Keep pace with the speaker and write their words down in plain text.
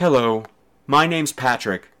Hello, my name's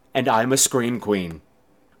Patrick, and I'm a Scream Queen.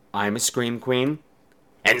 I'm a Scream Queen,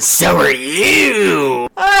 and so are you!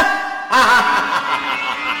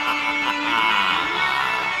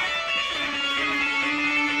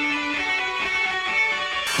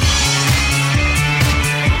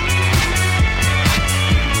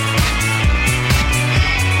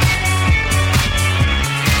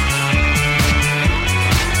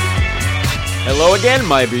 Hello again,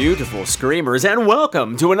 my beautiful screamers, and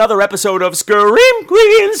welcome to another episode of Scream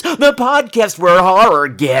Queens, the podcast where horror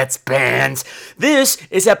gets banned. This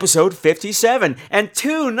is episode 57, and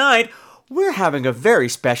tonight we're having a very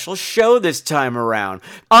special show this time around.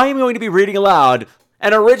 I am going to be reading aloud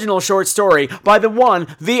an original short story by the one,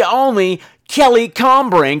 the only, Kelly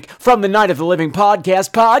Kombrinck from the Night of the Living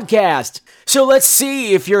podcast. So let's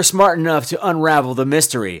see if you're smart enough to unravel the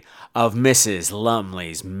mystery of Mrs.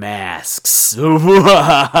 Lumley's masks.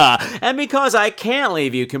 And because I can't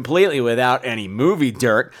leave you completely without any movie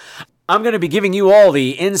dirt, I'm going to be giving you all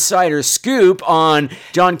the insider scoop on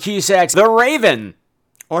John Cusack's The Raven.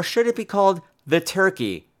 Or should it be called The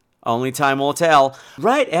Turkey? Only time will tell.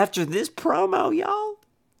 Right after this promo, y'all.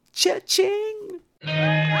 Cha-ching!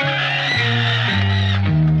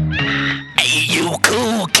 Hey, you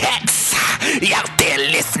cool cats out there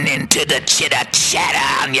listening to the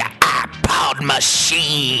chitter-chatter on your iPod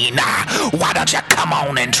machine. Why don't you come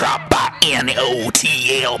on and drop by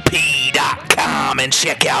NOTLP.com and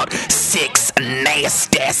check out 6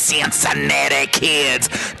 nasty Cincinnati kids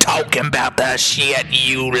talking about the shit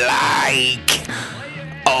you like.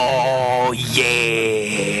 Oh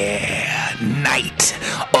yeah, Night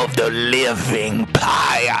of the Living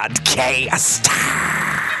podcast.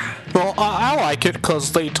 Well, I like it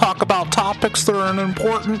because they talk about topics that are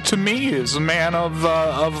important to me as a man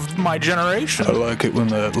of my generation. I like it when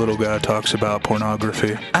the little guy talks about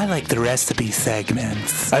pornography. I like the recipe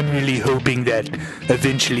segments. I'm really hoping that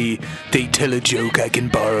eventually they tell a joke I can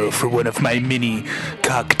borrow for one of my mini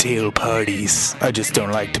cocktail parties. I just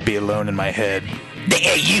don't like to be alone in my head.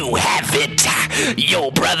 There you have it.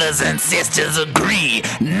 Your brothers and sisters agree.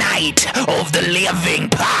 Night of the Living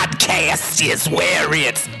podcast is where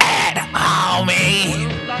it's at, homie.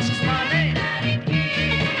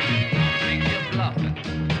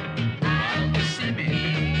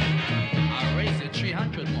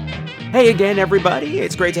 Hey again, everybody.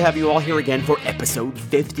 It's great to have you all here again for episode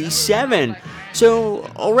 57. So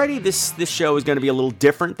already this show is going to be a little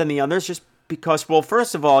different than the others, just because, well,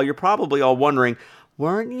 first of all, you're probably all wondering,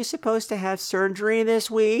 weren't you supposed to have surgery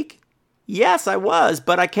this week? Yes, I was,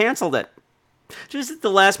 but I canceled it. Just at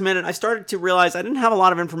the last minute, I started to realize I didn't have a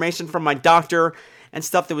lot of information from my doctor and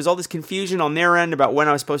stuff. There was all this confusion on their end about when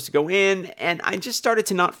I was supposed to go in, and I just started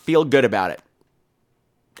to not feel good about it.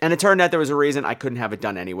 And it turned out there was a reason I couldn't have it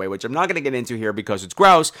done anyway, which I'm not going to get into here because it's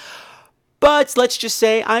gross. But let's just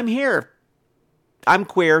say I'm here. I'm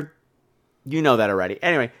queer. You know that already.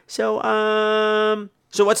 Anyway, so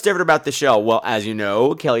what's different about the show? Well, as you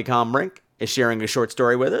know, Kelly Kombrinck is sharing a short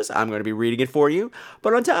story with us. I'm going to be reading it for you.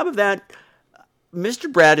 But on top of that,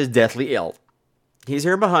 Mr. Brad is deathly ill. He's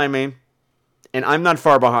here behind me, and I'm not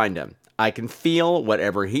far behind him. I can feel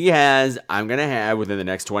whatever he has, I'm going to have within the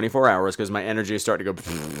next 24 hours because my energy is starting to go.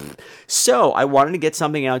 So I wanted to get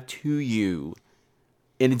something out to you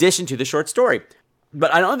in addition to the short story.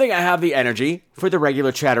 But I don't think I have the energy for the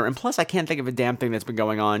regular chatter. And plus, I can't think of a damn thing that's been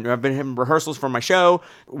going on. I've been having rehearsals for my show,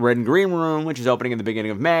 Red and Green Room, which is opening in the beginning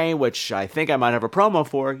of May, which I think I might have a promo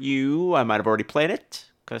for you. I might have already played it,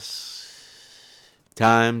 because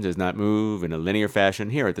time does not move in a linear fashion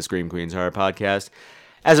here at the Scream Queens Horror Podcast.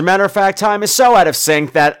 As a matter of fact, time is so out of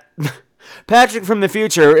sync that Patrick from the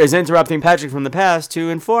future is interrupting Patrick from the past to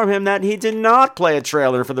inform him that he did not play a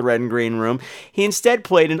trailer for the Red and Green Room. He instead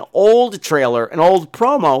played an old trailer, an old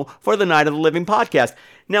promo for the Night of the Living podcast.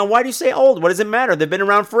 Now, why do you say old? What does it matter? They've been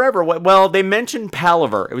around forever. Well, they mentioned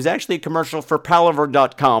Palaver. It was actually a commercial for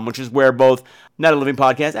Palaver.com, which is where both Night of the Living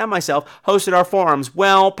podcast and myself hosted our forums.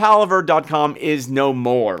 Well, Palaver.com is no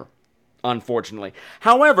more, unfortunately.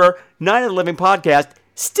 However, Night of the Living podcast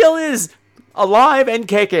still is alive and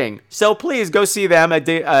kicking. So please go see them at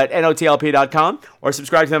NOTLP.com or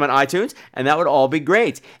subscribe to them on iTunes, and that would all be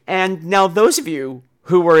great. And now those of you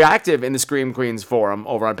who were active in the Scream Queens forum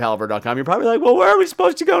over on Palaver.com, you're probably like, well, where are we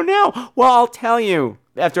supposed to go now? Well, I'll tell you.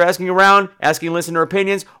 After asking around, asking listener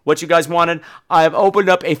opinions, what you guys wanted, I've opened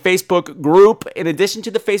up a Facebook group in addition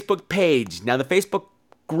to the Facebook page. Now, the Facebook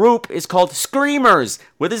group is called Screamers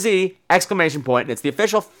with a Z, exclamation point, and it's the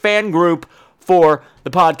official fan group for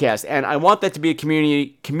the podcast, and I want that to be a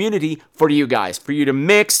community for you guys, for you to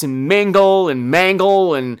mix and mingle and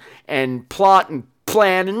mangle and plot and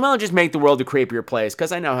plan, and we'll just make the world a creepier place,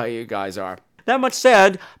 because I know how you guys are. That much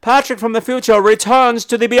said, Patrick from the future returns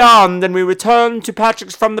to the beyond, and we return to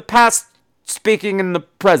Patrick's from the past speaking in the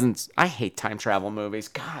present. I hate time travel movies.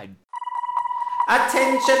 God.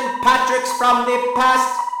 Attention, Patricks from the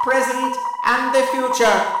past, present, and the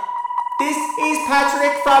future. This is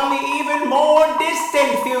Patrick from the even more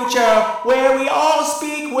distant future, where we all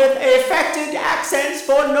speak with affected accents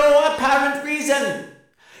for no apparent reason.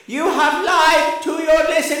 You have lied to your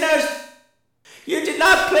listeners. You did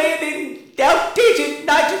not play the outdated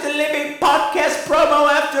Night of the Living podcast promo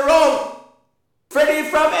after all. Freddie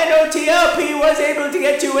from NOTLP was able to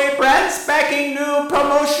get to a brand spanking new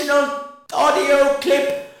promotional audio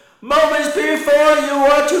clip moments before you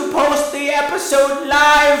were to post the episode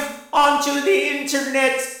live onto the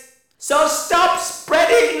internet. So stop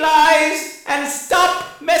spreading lies and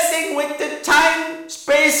stop messing with the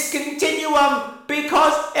time-space continuum,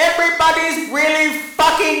 because everybody's really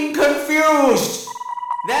fucking confused.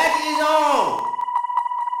 That is all.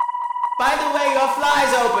 By the way, your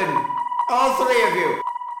fly's open. All three of you.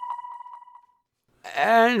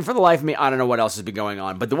 And for the life of me, I don't know what else has been going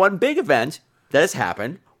on. But the one big event that has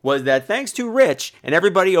happened was that thanks to Rich and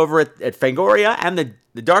everybody over at Fangoria and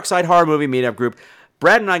the Dark Side Horror Movie Meetup Group,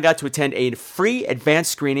 Brad and I got to attend a free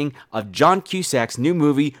advanced screening of John Cusack's new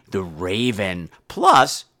movie, The Raven.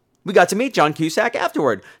 Plus, we got to meet John Cusack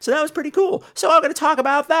afterward, so that was pretty cool. So I'm going to talk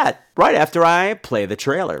about that right after I play the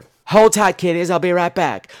trailer. Hold tight, kiddies. I'll be right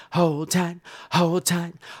back. Hold tight, hold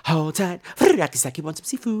tight, hold tight. Rakisaki wants some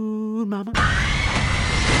seafood, mama.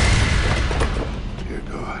 Dear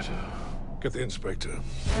God. Get the inspector.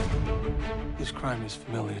 This crime is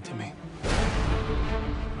familiar to me.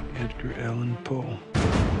 Edgar Allan Poe.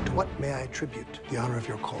 To what may I attribute the honor of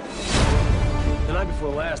your call? The night before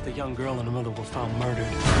last, a young girl and her mother were found murdered.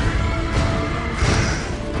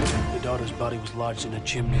 The daughter's body was lodged in a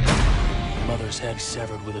chimney. The mother's head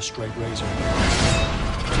severed with a straight razor.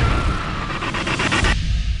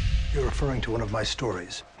 You're referring to one of my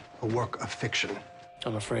stories, a work of fiction.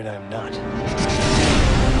 I'm afraid I am not.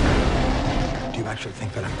 Do you actually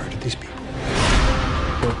think that I murdered these people?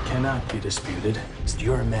 What cannot be disputed is that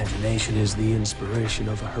your imagination is the inspiration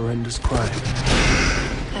of a horrendous crime.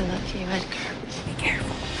 I love you, Edgar. Be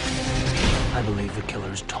careful. I believe the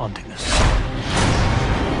killer is taunting us.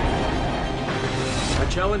 I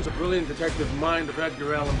challenge the brilliant detective mind of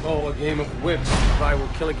Edgar Allan Poe, a game of wits. If I will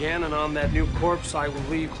kill again, and on that new corpse I will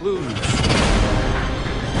leave clues.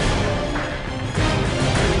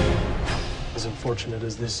 As unfortunate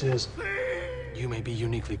as this is, you may be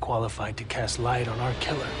uniquely qualified to cast light on our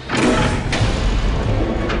killer.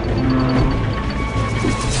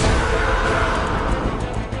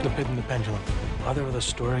 The Pit and the Pendulum. Are there other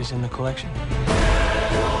stories in the collection?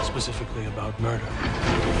 Specifically about murder?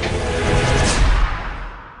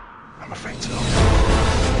 I'm afraid so.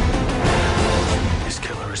 This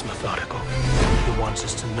killer is methodical. He wants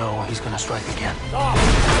us to know he's gonna strike again. Stop!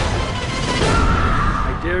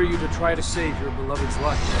 I dare you to try to save your beloved's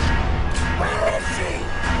life. Where is she?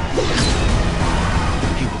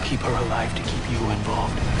 He will keep her alive to keep you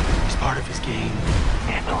involved. It's part of his game.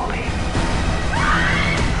 Emily.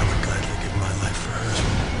 I would gladly give my life for hers.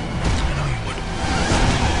 I know you would.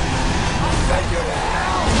 I'll send you to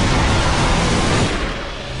hell!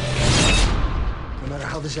 No matter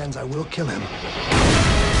how this ends, I will kill him.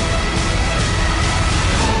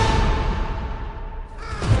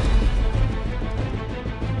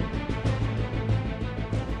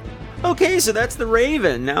 Okay, so that's The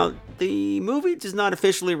Raven. Now, the movie does not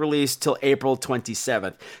officially release till April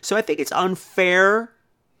 27th, so I think it's unfair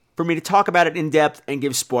for me to talk about it in depth and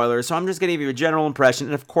give spoilers, so I'm just going to give you a general impression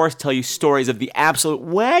and, of course, tell you stories of the absolute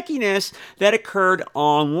wackiness that occurred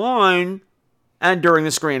online and during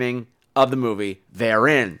the screening of the movie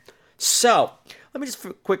therein. So, let me just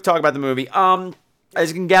quick talk about the movie. As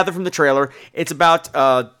you can gather from the trailer, it's about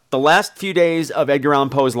the last few days of Edgar Allan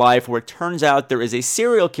Poe's life, where it turns out there is a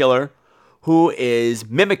serial killer who is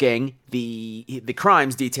mimicking the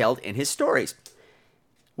crimes detailed in his stories,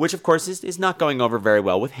 which, of course, is not going over very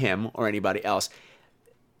well with him or anybody else.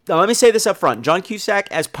 Now, let me say this up front. John Cusack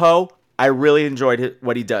as Poe, I really enjoyed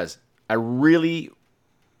what he does. I really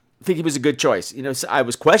think he was a good choice. You know, so I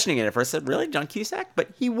was questioning it at first. I said, really, John Cusack? But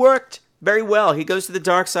he worked very well. He goes to the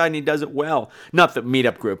dark side and he does it well. Not the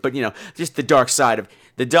meetup group, but, you know, just the dark side of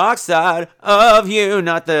you.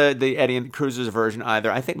 Not the Eddie and the Cruisers version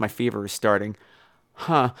either. I think my fever is starting.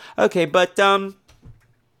 Okay, but to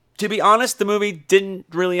be honest, the movie didn't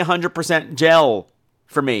really 100% gel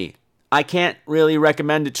for me. I can't really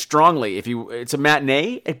recommend it strongly. It's a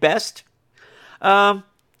matinee at best.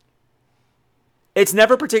 It's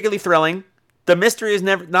never particularly thrilling. The mystery is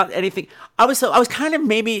never, not anything. I was kind of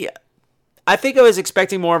maybe, I think I was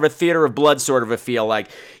expecting more of a Theater of Blood sort of a feel. Like,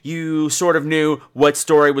 you sort of knew what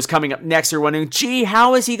story was coming up next. You're wondering, gee,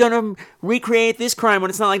 how is he going to recreate this crime? When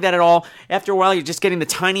it's not like that at all. After a while, you're just getting the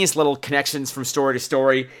tiniest little connections from story to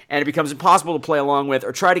story, and it becomes impossible to play along with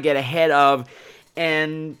or try to get ahead of.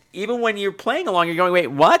 And even when you're playing along, you're going, wait,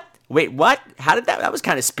 what? Wait, what? How did that was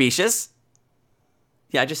kind of specious.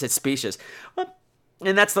 Yeah, I just said specious. Well,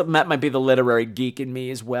 and that might be the literary geek in me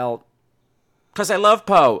as well. Because I love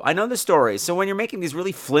Poe. I know the stories. So when you're making these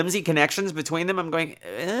really flimsy connections between them, I'm going,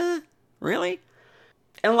 really?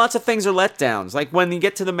 And lots of things are letdowns. Like when you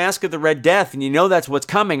get to the Mask of the Red Death and you know that's what's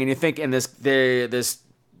coming, and you think, and this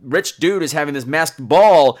rich dude is having this masked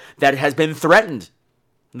ball that has been threatened.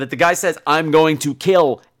 That the guy says, I'm going to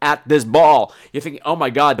kill at this ball. You're thinking, oh my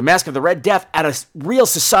God, the Mask of the Red Death at a real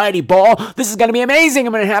society ball. This is going to be amazing.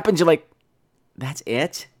 And when it happens, you're like, that's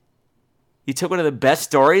it? You took one of the best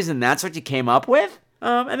stories and that's what you came up with?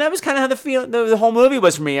 And that was kind of how the whole movie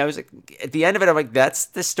was for me. I was like, at the end of it, I'm like, that's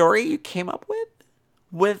the story you came up with?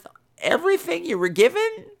 With everything you were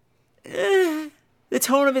given? The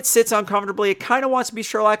tone of it sits uncomfortably. It kind of wants to be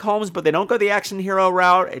Sherlock Holmes, but they don't go the action hero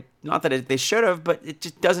route. Not that they should have, but it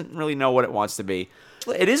just doesn't really know what it wants to be.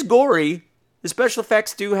 It is gory. The special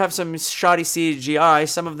effects do have some shoddy CGI.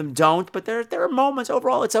 Some of them don't, but there are moments.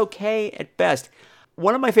 Overall, it's okay at best.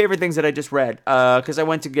 One of my favorite things that I just read, because I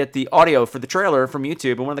went to get the audio for the trailer from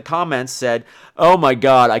YouTube, and one of the comments said, oh my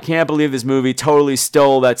God, I can't believe this movie totally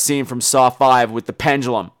stole that scene from Saw 5 with the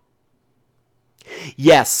pendulum.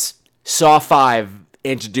 Yes, Saw 5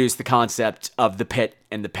 introduced the concept of the pit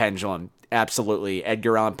and the pendulum. Absolutely.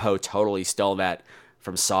 Edgar Allan Poe totally stole that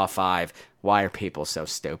from Saw 5. Why are people so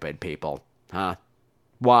stupid, people? Huh?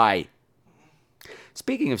 Why?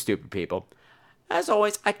 Speaking of stupid people, as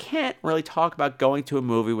always, I can't really talk about going to a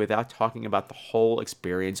movie without talking about the whole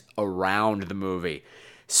experience around the movie.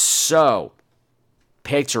 So,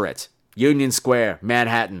 picture it. Union Square,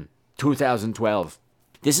 Manhattan, 2012.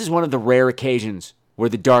 This is one of the rare occasions where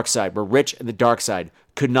Rich and the dark side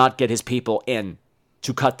could not get his people in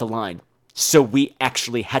to cut the line. So we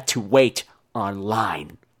actually had to wait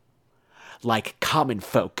online. Like common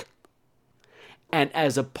folk. And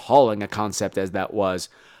as appalling a concept as that was,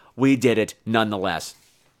 we did it nonetheless.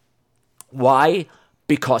 Why?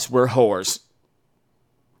 Because we're whores.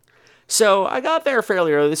 So I got there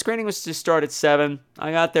fairly early. The screening was to start at 7.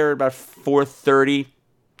 I got there at about 4:30.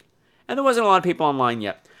 And there wasn't a lot of people online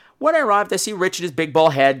yet. When I arrived, I see Rich and his big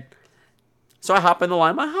bald head. So I hop in the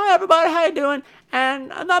line. I'm like, hi, everybody. How you doing?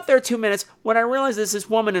 And I'm not there 2 minutes when I realize there's this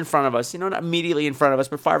woman in front of us. Not immediately in front of us,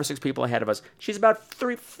 but 5 or 6 people ahead of us. She's about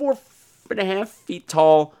 4.5 feet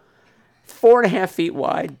tall, 4.5 feet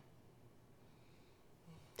wide.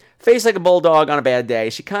 Face like a bulldog on a bad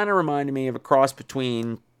day. She kind of reminded me of a cross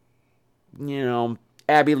between,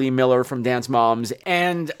 Abby Lee Miller from Dance Moms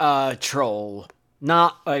and a troll.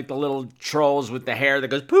 Not like the little trolls with the hair that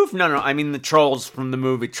goes poof. No. I mean the trolls from the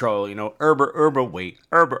movie Troll. Herba way.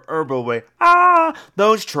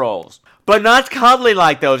 Those trolls. But not cuddly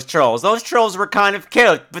like those trolls. Those trolls were kind of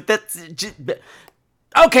cute. But that's just...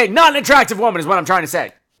 Okay, not an attractive woman is what I'm trying to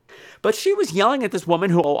say. But she was yelling at this woman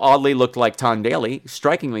who oddly looked like Tyne Daly,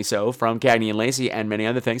 strikingly so, from Cagney and Lacey and many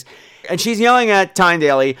other things. And she's yelling at Tyne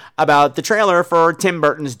Daly about the trailer for Tim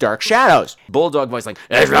Burton's Dark Shadows. Bulldog voice like,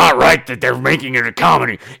 it's not right that they're making it a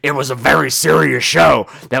comedy. It was a very serious show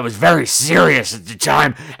that was very serious at the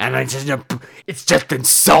time, and it's just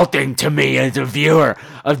insulting to me as a viewer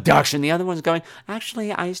of Dark Shadows. And the other one's going,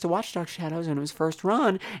 actually, I used to watch Dark Shadows when it was first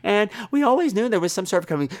run, and we always knew there was some sort of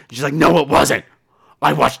comedy. She's like, no, it wasn't.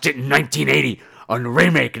 I watched it in 1980 on the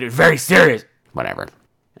remake, and it's very serious. Whatever.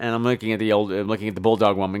 And I'm looking at the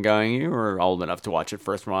Bulldog woman going, you were old enough to watch it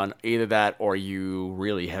first run. Either that or you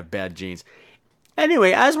really have bad genes.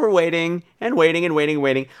 Anyway, as we're waiting, I don't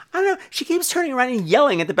know, she keeps turning around and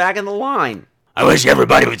yelling at the back of the line. I wish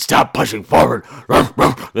everybody would stop pushing forward. Ruff,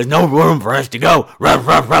 ruff. There's no room for us to go. Ruff,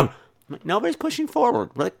 ruff, ruff. Nobody's pushing forward.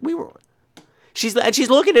 Like we were. She's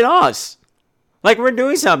looking at us. Like we're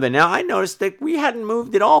doing something. Now, I noticed that we hadn't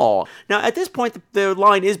moved at all. Now, at this point, the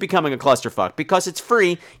line is becoming a clusterfuck because it's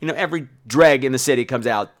free. Every dreg in the city comes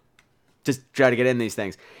out to try to get in these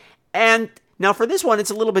things. And now for this one, it's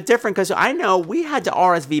a little bit different because I know we had to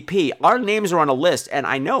RSVP. Our names are on a list, and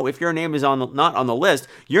I know if your name is not on the list,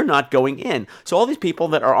 you're not going in. So all these people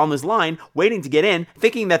that are on this line waiting to get in,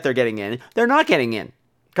 thinking that they're getting in, they're not getting in.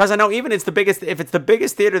 Because I know even if it's the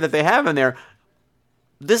biggest theater that they have in there,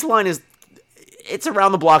 this line is... It's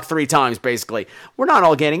around the block 3 times, basically. We're not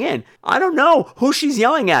all getting in. I don't know who she's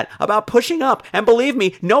yelling at about pushing up. And believe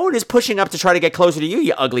me, no one is pushing up to try to get closer to you,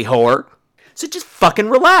 you ugly whore. So just fucking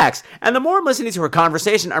relax. And the more I'm listening to her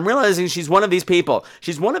conversation, I'm realizing she's one of these people.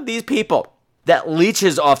 She's one of these people that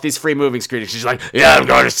leeches off these free movie screenings. She's like, yeah, I'm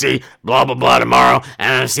going to see blah, blah, blah tomorrow,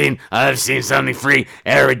 and I've seen something free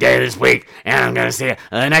every day this week, and I'm going to see it.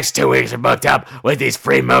 The next 2 weeks are booked up with these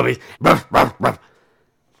free movies. I'm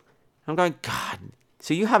going, God,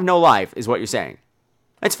 so you have no life, is what you're saying.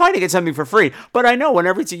 It's fine to get something for free, but I know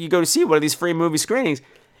whenever you go to see one of these free movie screenings,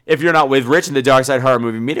 if you're not with Rich in the Dark Side Horror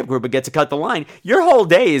Movie Meetup Group and get to cut the line, your whole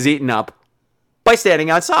day is eaten up by standing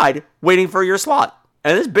outside waiting for your slot.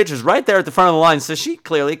 And this bitch is right there at the front of the line, so she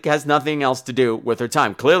clearly has nothing else to do with her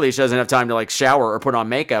time. Clearly, she doesn't have time to, like, shower or put on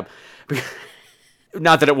makeup.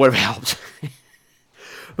 Not that it would have helped.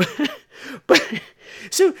 but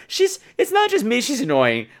so it's not just me she's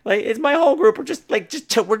annoying. Like, it's my whole group. We're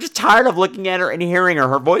just tired of looking at her and hearing her.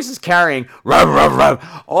 Her voice is carrying ruff, ruff,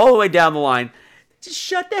 ruff, all the way down the line. Just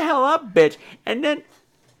shut the hell up, bitch. And then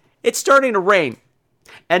it's starting to rain.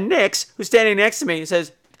 And Nix, who's standing next to me,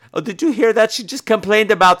 says, oh, did you hear that? She just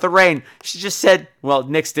complained about the rain. She just said, well,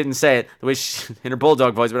 Nix didn't say it the way in her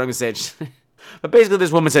bulldog voice, but I'm going to say it. But basically,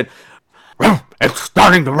 this woman said, it's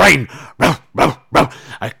starting to rain.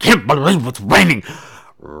 I can't believe it's raining.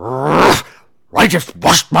 I just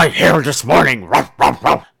washed my hair this morning.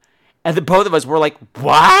 And the both of us were like,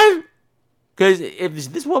 what? Because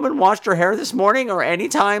if this woman washed her hair this morning or any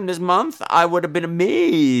time this month, I would have been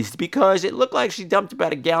amazed because it looked like she dumped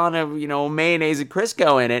about a gallon of, mayonnaise and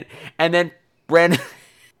Crisco in it and then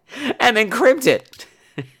and then crimped it.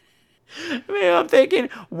 I mean, I'm thinking,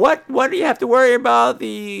 what do you have to worry about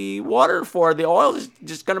the water for? The oil is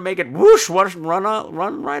just going to make it whoosh,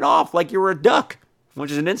 run right off like you were a duck,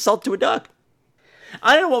 which is an insult to a duck.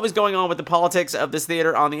 I don't know what was going on with the politics of this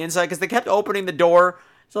theater on the inside because they kept opening the door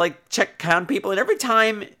to count people, and every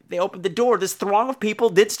time they opened the door, this throng of people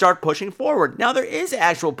did start pushing forward. Now there is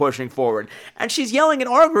actual pushing forward, and she's yelling at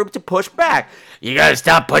our group to push back. You gotta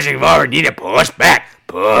stop pushing forward. You need to push back,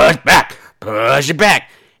 push it back.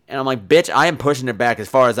 And I'm like, bitch, I am pushing it back as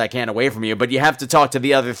far as I can away from you, but you have to talk to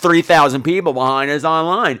the other 3,000 people behind us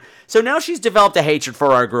online. So now she's developed a hatred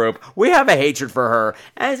for our group. We have a hatred for her,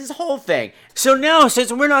 and it's this whole thing. So now, since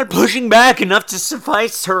we're not pushing back enough to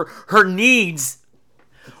suffice her needs,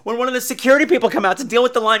 when one of the security people come out to deal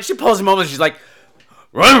with the line, she pulls him over and she's like,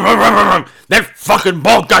 that fucking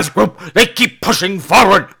bald guys group, they keep pushing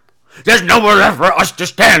forward. There's nowhere left for us to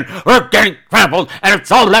stand. We're getting trampled, and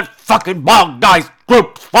it's all that fucking bald guys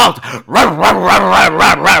group's fault. And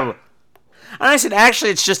I said,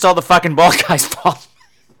 actually, it's just all the fucking bald guys' fault.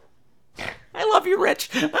 I love you, Rich.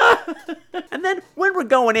 And then when we're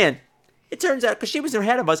going in, it turns out, because she was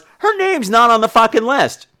ahead of us, her name's not on the fucking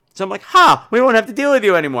list. So I'm like, we won't have to deal with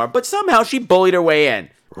you anymore. But somehow she bullied her way in.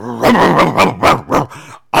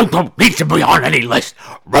 I don't need to be on any list.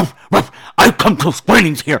 I come to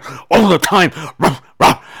screenings here all the time.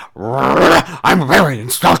 I'm very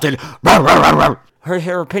insulted.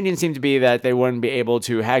 Her opinion seemed to be that they wouldn't be able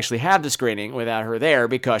to actually have the screening without her there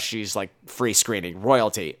because she's like free screening,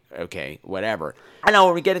 royalty. Okay, whatever. I know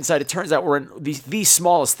when we get inside, it turns out we're in the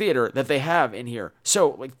smallest theater that they have in here.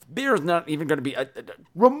 So there's not even going to be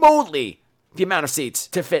remotely the amount of seats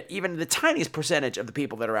to fit even the tiniest percentage of the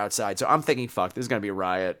people that are outside. So I'm thinking, fuck, this is going to be a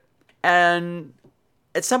riot. And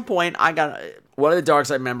at some point, one of the Dark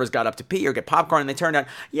Side members got up to pee or get popcorn, and they turned out,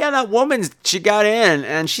 that woman, she got in,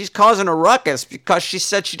 and she's causing a ruckus because she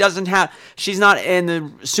said she's not in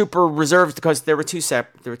the super reserved, because there were two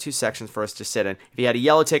sections for us to sit in. If you had a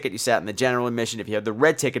yellow ticket, you sat in the general admission. If you had the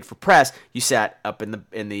red ticket for press, you sat up in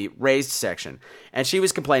the raised section. And she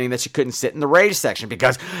was complaining that she couldn't sit in the raised section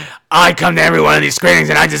because I come to every one of these screenings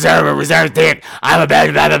and I deserve a reserved ticket. I'm a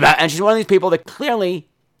bad, blah, blah, blah. And she's one of these people that clearly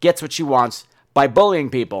gets what she wants by bullying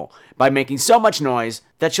people, by making so much noise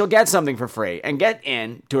that she'll get something for free and get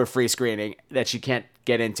into a free screening that she can't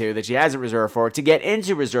get into, that she hasn't reserved for, to get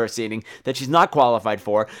into reserved seating that she's not qualified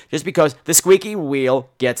for, just because the squeaky wheel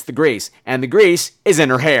gets the grease, and the grease is in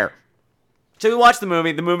her hair. So we watched the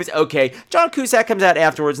movie. The movie's okay. John Cusack comes out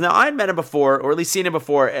afterwards. Now, I'd met him before, or at least seen him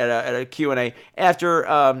before at a Q&A, after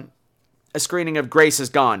a screening of Grace Is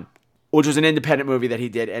Gone, which was an independent movie that he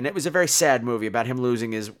did, and it was a very sad movie about him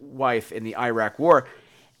losing his wife in the Iraq War.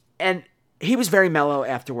 And he was very mellow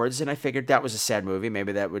afterwards, and I figured that was a sad movie.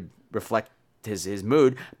 Maybe that would reflect his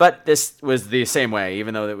mood. But this was the same way.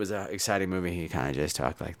 Even though it was an exciting movie, he kind of just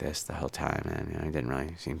talked like this the whole time, and he didn't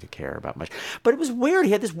really seem to care about much. But it was weird.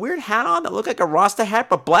 He had this weird hat on that looked like a Rasta hat,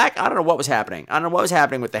 but black. I don't know what was happening. I don't know what was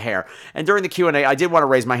happening with the hair. And during the Q&A, I did want to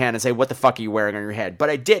raise my hand and say, what the fuck are you wearing on your head?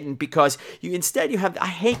 But I didn't, because I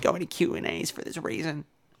hate going to Q&As for this reason.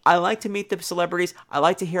 I like to meet the celebrities. I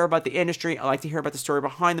like to hear about the industry. I like to hear about the story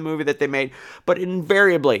behind the movie that they made. But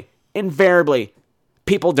invariably,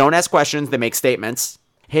 people don't ask questions. They make statements.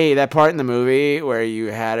 Hey, that part in the movie where you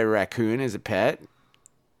had a raccoon as a pet?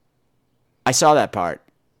 I saw that part.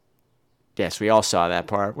 Yes, we all saw that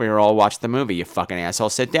part. We were all watching the movie, you fucking asshole.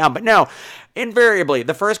 Sit down. But no, invariably,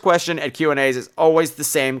 the first question at Q&As is always the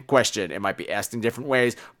same question. It might be asked in different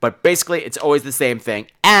ways, but basically, it's always the same thing.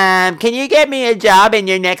 Can you get me a job in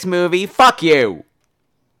your next movie? Fuck you.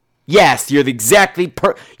 Yes, you're exactly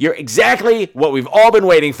what we've all been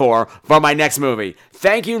waiting for my next movie.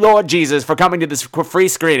 Thank you, Lord Jesus, for coming to this free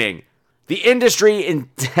screening. The industry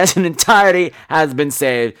as an entirety has been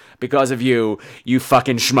saved because of you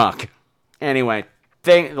fucking schmuck. Anyway,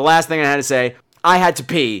 the last thing I had to say, I had to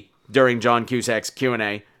pee during John Cusack's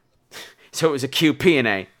Q&A. So it was a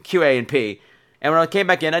QA and P. And when I came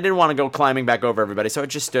back in, I didn't want to go climbing back over everybody, so I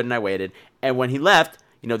just stood and I waited. And when he left,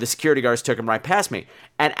 the security guards took him right past me.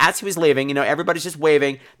 And as he was leaving, everybody's just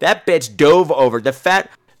waving. That bitch dove over. The fat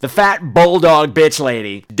bulldog bitch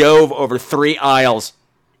lady dove over 3 aisles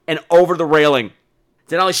and over the railing.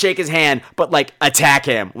 Didn't only shake his hand, but attack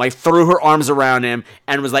him. Threw her arms around him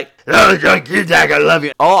and was like, "Oh, John Cusack, I love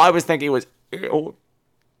you." All I was thinking was, ew.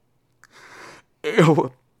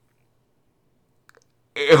 Ew.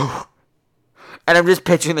 Ew. And I'm just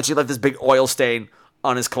picturing that she left this big oil stain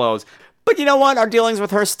on his clothes. But you know what? Our dealings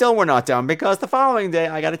with her still were not done, because the following day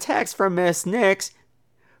I got a text from Miss Nix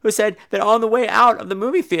who said that on the way out of the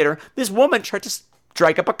movie theater, this woman tried to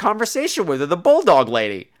strike up a conversation with her, the bulldog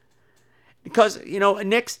lady. Because,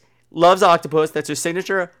 Nix loves octopus. That's her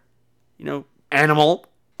signature, animal.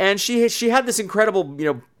 And she had this incredible,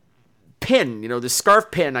 pin, this scarf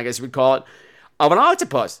pin, I guess we'd call it, of an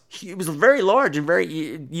octopus. It was very large and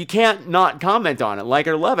you can't not comment on it, like it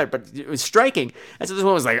or love it, but it was striking. And so this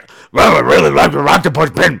one was like, "Well, I really like your octopus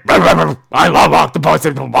pin. I love octopus."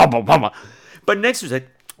 But Nix was like,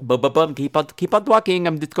 keep on walking.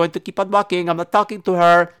 I'm just going to keep on walking. I'm not talking to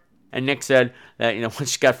her. And Nick said that, when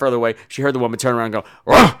she got further away, she heard the woman turn around and go,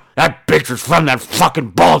 "Oh, that bitch was from that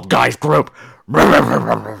fucking bald guy's group."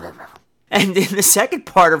 And in the second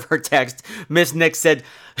part of her text, Miss Nick said,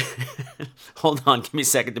 hold on, give me a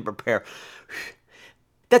second to prepare.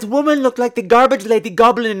 "That woman looked like the garbage lady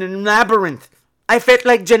goblin in Labyrinth. I felt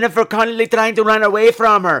like Jennifer Connelly trying to run away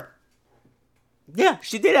from her." Yeah,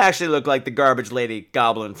 she did actually look like the garbage lady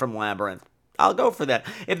goblin from Labyrinth. I'll go for that.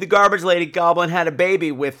 If the garbage lady goblin had a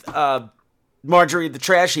baby with Marjorie the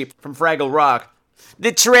trash heap from Fraggle Rock.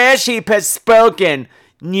 The trash heap has spoken.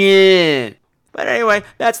 Yeah. But anyway,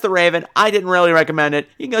 that's The Raven. I didn't really recommend it.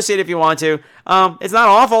 You can go see it if you want to. It's not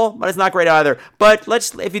awful, but it's not great either. But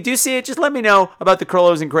if you do see it, just let me know about the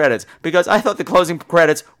closing credits, because I thought the closing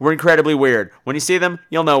credits were incredibly weird. When you see them,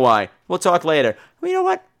 you'll know why. We'll talk later. Well, you know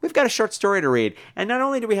what? We've got a short story to read. And not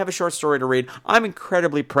only do we have a short story to read, I'm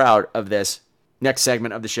incredibly proud of this next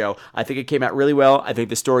segment of the show. I think it came out really well. I think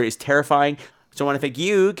the story is terrifying. So I want to thank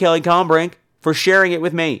you, Kelly Kombrinck, for sharing it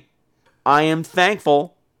with me. I am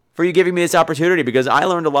thankful for you giving me this opportunity, because I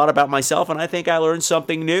learned a lot about myself, and I think I learned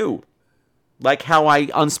something new. Like how I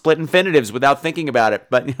unsplit infinitives without thinking about it.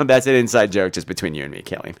 But that's an inside joke just between you and me,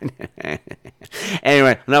 Kelly.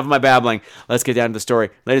 Anyway, enough of my babbling. Let's get down to the story.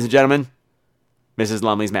 Ladies and gentlemen, Mrs.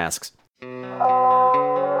 Lumley's Masks.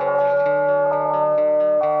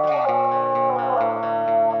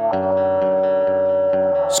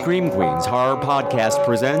 Scream Queens Horror Podcast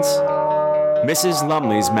presents Mrs.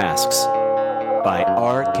 Lumley's Masks by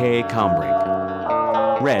R.K.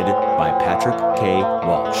 Kombrinck. Read by Patrick K.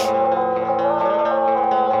 Walsh.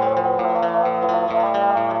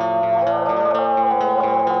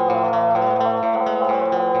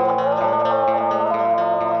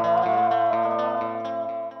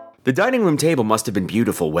 The dining room table must have been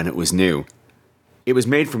beautiful when it was new. It was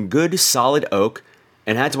made from good, solid oak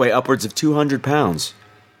and had to weigh upwards of 200 pounds.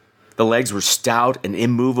 The legs were stout and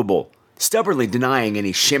immovable, stubbornly denying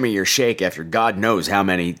any shimmy or shake after God knows how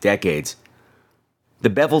many decades. The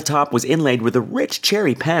bevel top was inlaid with a rich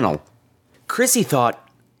cherry panel. Chrissy thought,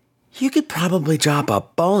 "You could probably drop a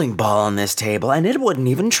bowling ball on this table and it wouldn't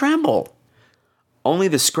even tremble." Only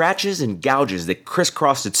the scratches and gouges that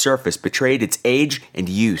crisscrossed its surface betrayed its age and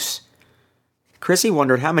use. Chrissy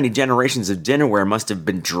wondered how many generations of dinnerware must have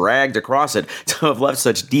been dragged across it to have left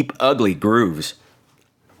such deep, ugly grooves.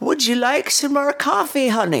 "Would you like some more coffee,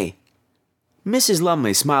 honey?" Mrs.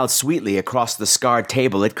 Lumley smiled sweetly across the scarred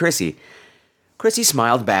table at Chrissy. Chrissy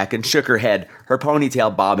smiled back and shook her head, her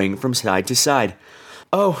ponytail bobbing from side to side.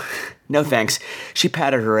 "Oh, no thanks." She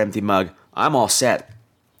patted her empty mug. "I'm all set."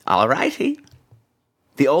 "All righty."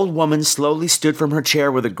 The old woman slowly stood from her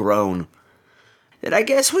chair with a groan. then I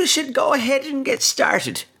guess we should go ahead and get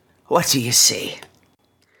started. What do you say?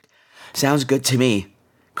 Sounds good to me.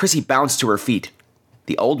 Chrissy bounced to her feet.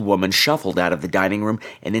 The old woman shuffled out of the dining room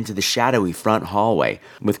and into the shadowy front hallway,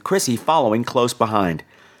 with Chrissy following close behind.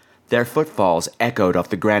 Their footfalls echoed off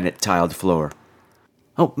the granite-tiled floor.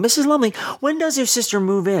 Oh, Mrs. Lumley, when does your sister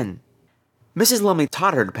move in? Mrs. Lumley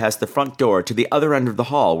tottered past the front door to the other end of the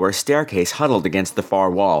hall, where a staircase huddled against the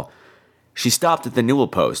far wall. She stopped at the newel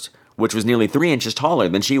post, which was nearly 3 inches taller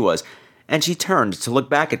than she was, and she turned to look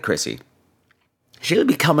back at Chrissy. She'll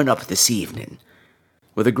be coming up this evening.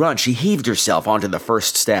 With a grunt, she heaved herself onto the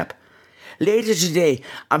first step. Later today,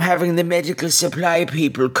 I'm having the medical supply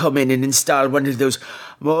people come in and install one of those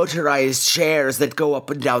motorized chairs that go up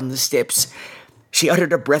and down the steps. She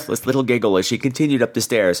uttered a breathless little giggle as she continued up the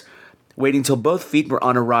stairs, waiting till both feet were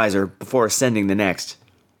on a riser before ascending the next.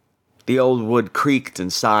 The old wood creaked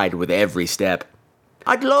and sighed with every step.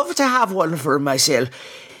 I'd love to have one for myself,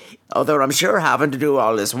 although I'm sure having to do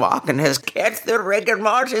all this walking has kept the rigor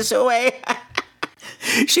mortis away.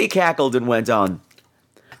 She cackled and went on.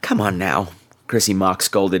 Come on now, Chrissy mock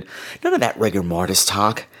scolded. None of that rigor mortis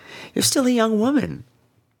talk. You're still a young woman.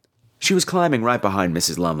 She was climbing right behind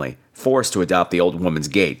Mrs. Lumley, forced to adopt the old woman's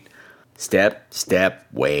gait. Step, step,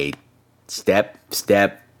 wait. Step,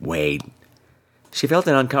 step, wait. She felt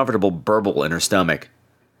an uncomfortable burble in her stomach.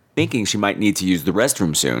 Thinking she might need to use the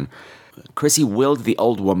restroom soon, Chrissy willed the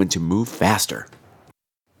old woman to move faster.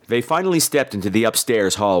 They finally stepped into the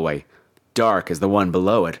upstairs hallway, dark as the one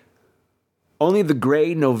below it. Only the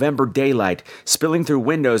gray November daylight spilling through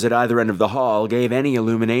windows at either end of the hall gave any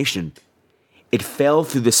illumination. It fell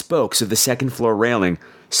through the spokes of the second-floor railing,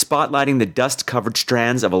 spotlighting the dust-covered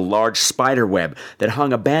strands of a large spider web that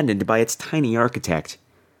hung abandoned by its tiny architect.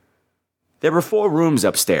 There were 4 rooms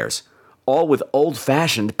upstairs, all with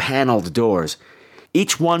old-fashioned paneled doors,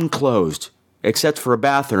 each one closed, except for a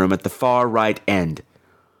bathroom at the far right end.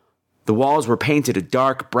 The walls were painted a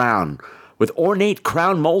dark brown, with ornate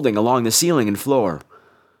crown molding along the ceiling and floor.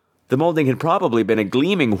 The molding had probably been a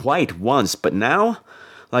gleaming white once, but now,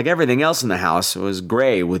 like everything else in the house, was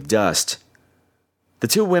gray with dust. The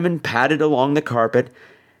 2 women padded along the carpet,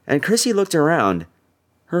 and Chrissy looked around,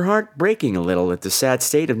 her heart breaking a little at the sad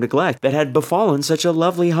state of neglect that had befallen such a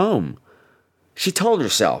lovely home. She told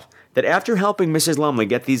herself that after helping Mrs. Lumley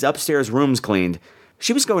get these upstairs rooms cleaned,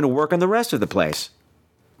 she was going to work on the rest of the place.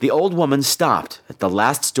 The old woman stopped at the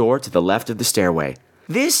last door to the left of the stairway.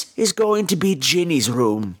 This is going to be Ginny's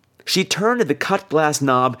room. She turned to the cut glass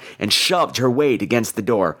knob and shoved her weight against the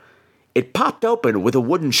door. It popped open with a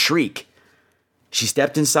wooden shriek. She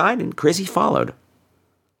stepped inside and Chrissy followed.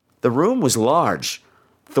 The room was large,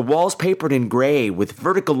 the walls papered in gray with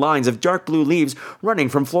vertical lines of dark blue leaves running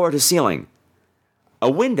from floor to ceiling. A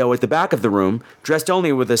window at the back of the room, dressed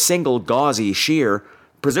only with a single gauzy sheer,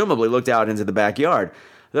 presumably looked out into the backyard,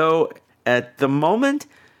 though at the moment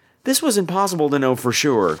this was impossible to know for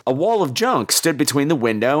sure. A wall of junk stood between the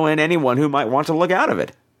window and anyone who might want to look out of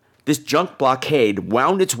it. This junk blockade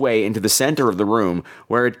wound its way into the center of the room,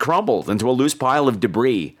 where it crumbled into a loose pile of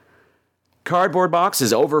debris. Cardboard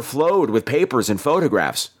boxes overflowed with papers and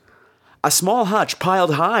photographs. A small hutch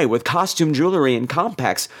piled high with costume jewelry and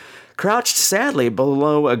compacts crouched sadly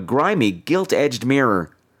below a grimy, gilt-edged mirror.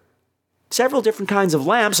 Several different kinds of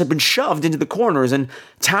lamps had been shoved into the corners, and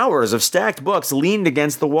towers of stacked books leaned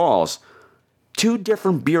against the walls. 2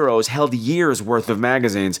 different bureaus held years' worth of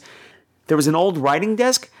magazines. There was an old writing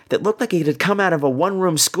desk that looked like it had come out of a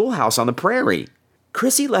one-room schoolhouse on the prairie.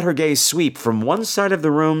 Chrissy let her gaze sweep from one side of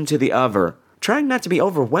the room to the other, trying not to be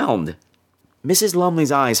overwhelmed. Mrs.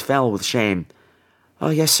 Lumley's eyes fell with shame. Oh,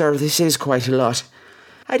 yes, sir, this is quite a lot.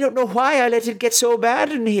 I don't know why I let it get so bad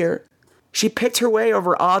in here. She picked her way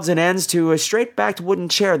over odds and ends to a straight-backed wooden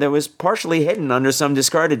chair that was partially hidden under some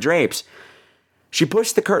discarded drapes. She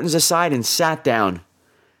pushed the curtains aside and sat down.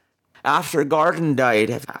 After Gordon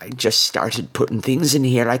died, I just started putting things in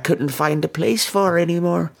here I couldn't find a place for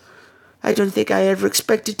anymore. I don't think I ever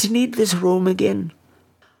expected to need this room again.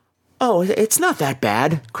 Oh, it's not that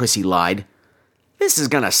bad, Chrissy lied. This is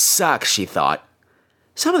gonna suck, she thought.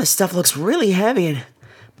 Some of the stuff looks really heavy and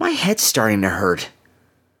my head's starting to hurt.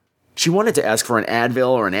 She wanted to ask for an Advil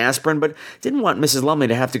or an aspirin, but didn't want Mrs. Lumley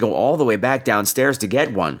to have to go all the way back downstairs to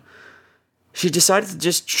get one. She decided to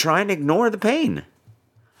just try and ignore the pain.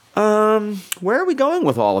 Where are we going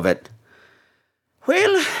with all of it?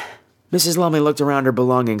 Well, Mrs. Lumley looked around her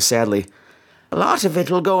belongings sadly. A lot of it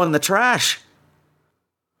will go in the trash.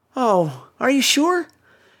 Oh, are you sure?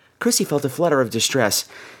 Chrissy felt a flutter of distress.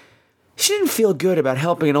 She didn't feel good about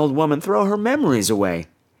helping an old woman throw her memories away.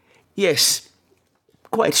 Yes,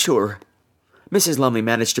 quite sure. Mrs. Lumley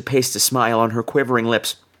managed to paste a smile on her quivering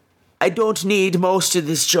lips. I don't need most of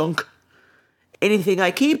this junk. Anything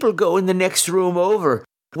I keep will go in the next room over,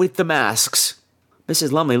 with the masks.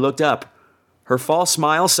 Mrs. Lumley looked up, her false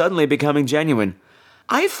smile suddenly becoming genuine.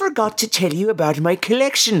 I forgot to tell you about my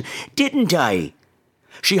collection, didn't I?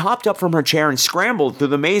 She hopped up from her chair and scrambled through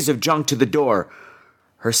the maze of junk to the door.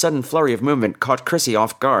 Her sudden flurry of movement caught Chrissy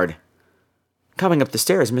off guard. Coming up the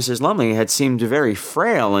stairs, Mrs. Lumley had seemed very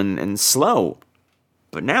frail and slow,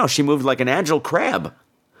 but now she moved like an agile crab.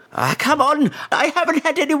 Come on, I haven't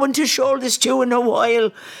had anyone to show this to in a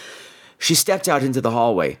while. She stepped out into the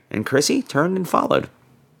hallway, and Chrissy turned and followed.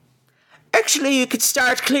 Actually, you could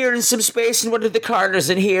start clearing some space in one of the corners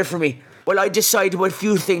in here for me, while I decide what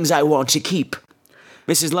few things I want to keep.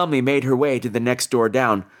 Mrs. Lumley made her way to the next door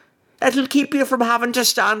down. That'll keep you from having to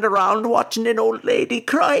stand around watching an old lady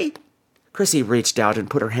cry. Chrissy reached out and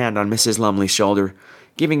put her hand on Mrs. Lumley's shoulder,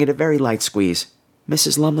 giving it a very light squeeze.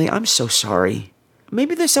 Mrs. Lumley, I'm so sorry.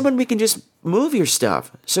 Maybe there's someone we can just move your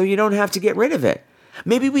stuff, so you don't have to get rid of it.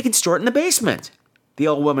 Maybe we can store it in the basement. The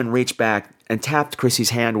old woman reached back and tapped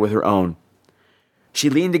Chrissy's hand with her own. She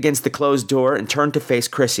leaned against the closed door and turned to face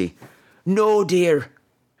Chrissy. No, dear.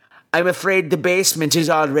 I'm afraid the basement is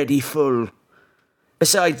already full.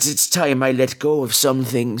 Besides, it's time I let go of some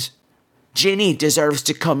things. Ginny deserves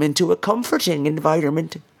to come into a comforting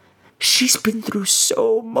environment. She's been through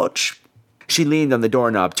so much. She leaned on the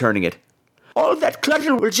doorknob, turning it. All that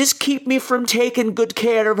clutter will just keep me from taking good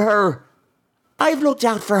care of her. I've looked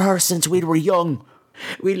out for her since we were young.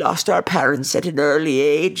 We lost our parents at an early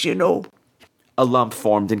age, you know. A lump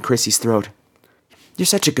formed in Chrissy's throat. You're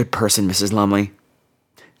such a good person, Mrs. Lumley.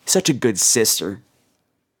 Such a good sister.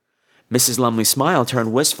 Mrs. Lumley's smile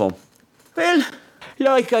turned wistful. Well,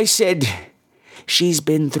 like I said, she's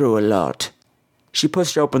been through a lot. She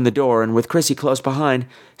pushed open the door and, with Chrissy close behind,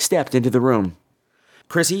 stepped into the room.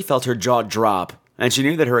 Chrissy felt her jaw drop, and she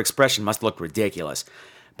knew that her expression must look ridiculous,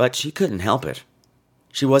 but she couldn't help it.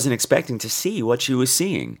 She wasn't expecting to see what she was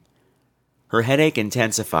seeing. Her headache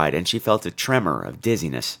intensified, and she felt a tremor of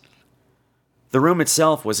dizziness. The room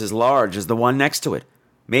itself was as large as the one next to it,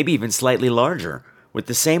 maybe even slightly larger, with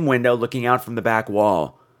the same window looking out from the back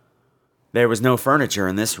wall. There was no furniture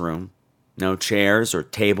in this room, no chairs or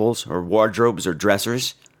tables or wardrobes or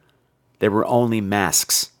dressers. There were only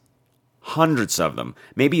masks. Hundreds of them,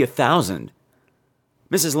 maybe 1,000.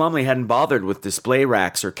 Mrs. Lumley hadn't bothered with display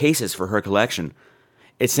racks or cases for her collection.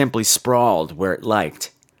 It simply sprawled where it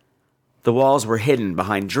liked. The walls were hidden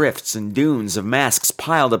behind drifts and dunes of masks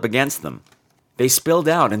piled up against them. They spilled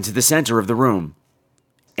out into the center of the room.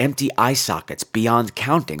 Empty eye sockets beyond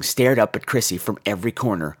counting stared up at Chrissy from every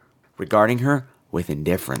corner, regarding her with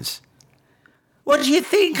indifference. What do you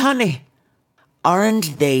think, honey?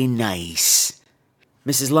 Aren't they nice?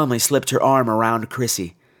 Mrs. Lumley slipped her arm around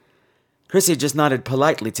Chrissy. Chrissy just nodded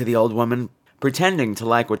politely to the old woman, pretending to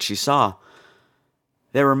like what she saw.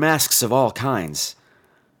 There were masks of all kinds.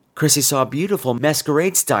 Chrissy saw beautiful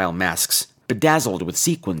masquerade-style masks, bedazzled with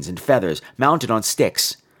sequins and feathers, mounted on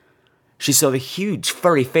sticks. She saw the huge,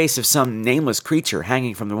 furry face of some nameless creature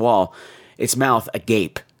hanging from the wall, its mouth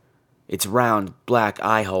agape, its round, black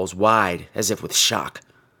eye holes wide, as if with shock.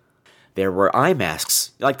 There were eye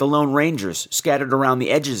masks, like the Lone Ranger's, scattered around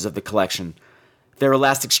the edges of the collection, their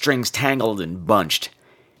elastic strings tangled and bunched.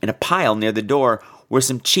 In a pile near the door were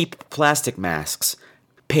some cheap plastic masks.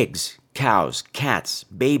 Pigs, cows, cats,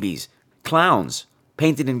 babies, clowns,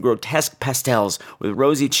 painted in grotesque pastels with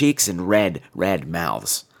rosy cheeks and red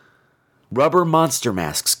mouths. Rubber monster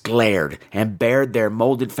masks glared and bared their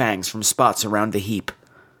molded fangs from spots around the heap.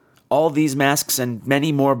 All these masks and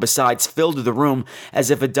many more besides filled the room as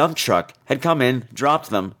if a dump truck had come in,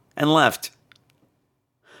 dropped them, and left.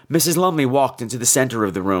 Mrs. Lumley walked into the center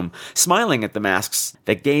of the room, smiling at the masks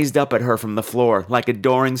that gazed up at her from the floor like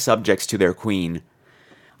adoring subjects to their queen.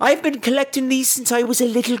 I've been collecting these since I was a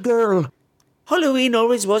little girl. Halloween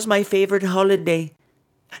always was my favorite holiday.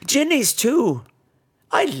 Ginny's too.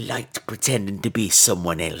 I liked pretending to be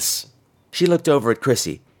someone else. She looked over at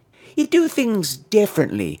Chrissy. You do things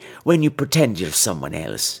differently when you pretend you're someone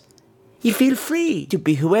else. You feel free to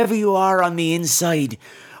be whoever you are on the inside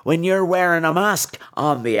when you're wearing a mask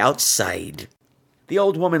on the outside. The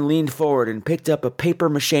old woman leaned forward and picked up a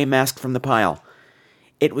papier-mâché mask from the pile.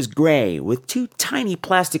 It was gray, with 2 tiny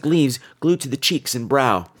plastic leaves glued to the cheeks and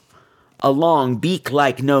brow. A long,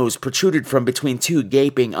 beak-like nose protruded from between 2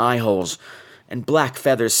 gaping eye holes, and black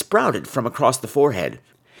feathers sprouted from across the forehead.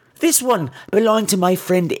 This one belonged to my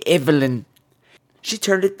friend Evelyn. She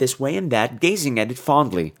turned it this way and that, gazing at it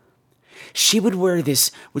fondly. She would wear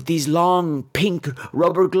this with these long, pink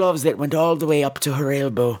rubber gloves that went all the way up to her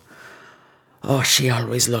elbow. Oh, she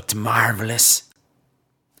always looked marvelous.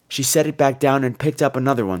 She set it back down and picked up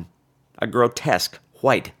another one. A grotesque,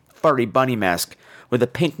 white, furry bunny mask with a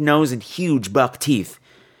pink nose and huge buck teeth.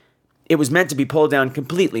 It was meant to be pulled down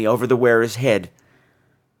completely over the wearer's head.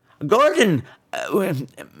 Gordon,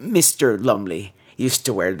 Mr. Lumley, used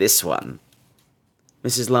to wear this one.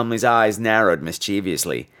 Mrs. Lumley's eyes narrowed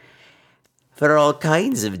mischievously. For all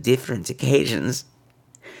kinds of different occasions.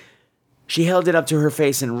 She held it up to her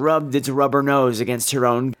face and rubbed its rubber nose against her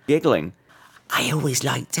own, giggling. I always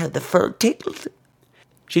liked how the fur tickled.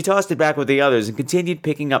 She tossed it back with the others and continued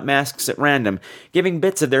picking up masks at random, giving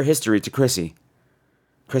bits of their history to Chrissy.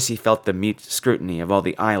 Chrissy felt the mute scrutiny of all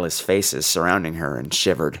the eyeless faces surrounding her and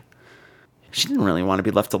shivered. She didn't really want to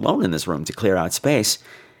be left alone in this room to clear out space.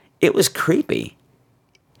 It was creepy.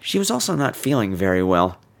 She was also not feeling very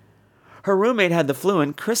well. Her roommate had the flu,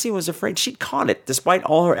 and Chrissy was afraid she'd caught it, despite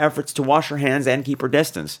all her efforts to wash her hands and keep her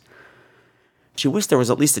distance. She wished there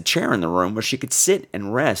was at least a chair in the room where she could sit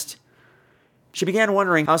and rest. She began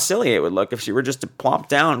wondering how silly it would look if she were just to plop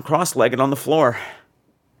down cross-legged on the floor.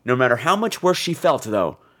 No matter how much worse she felt,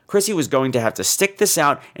 though, Chrissy was going to have to stick this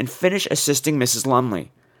out and finish assisting Mrs.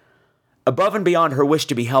 Lumley. Above and beyond her wish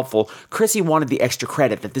to be helpful, Chrissy wanted the extra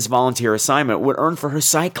credit that this volunteer assignment would earn for her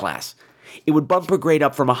psych class. It would bump her grade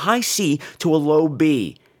up from a high C to a low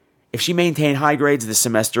B. If she maintained high grades this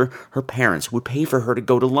semester, her parents would pay for her to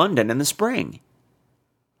go to London in the spring.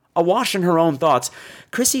 Awash in her own thoughts,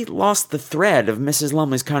 Chrissy lost the thread of Mrs.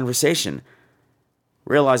 Lumley's conversation.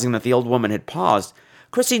 Realizing that the old woman had paused,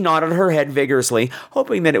 Chrissy nodded her head vigorously,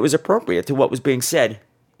 hoping that it was appropriate to what was being said.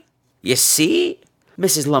 You see?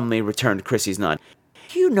 Mrs. Lumley returned Chrissy's nod.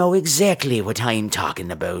 You know exactly what I'm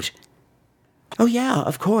talking about. Oh yeah,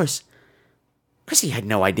 of course. Chrissy had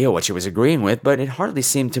no idea what she was agreeing with, but it hardly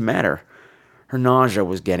seemed to matter. Her nausea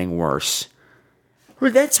was getting worse.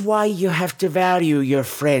 Well, that's why you have to value your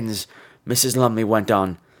friends, Mrs. Lumley went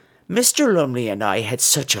on. Mr. Lumley and I had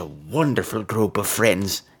such a wonderful group of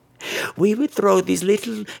friends. We would throw these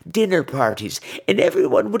little dinner parties, and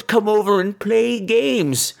everyone would come over and play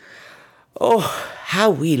games. Oh, how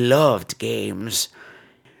we loved games.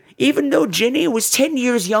 Even though Jenny was 10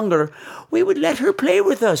 years younger, we would let her play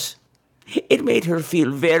with us. It made her feel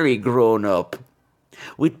very grown up.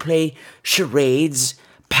 We'd play charades,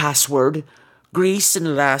 password, grease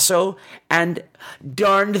and lasso, and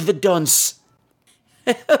darned the dunce.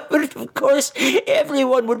 But of course,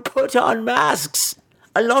 everyone would put on masks.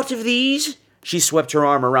 A lot of these, she swept her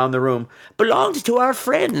arm around the room, belonged to our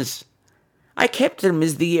friends. I kept them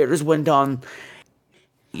as the years went on.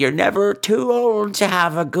 You're never too old to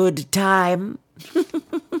have a good time.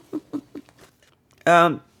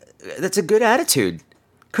 That's a good attitude.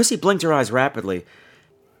 Chrissy blinked her eyes rapidly.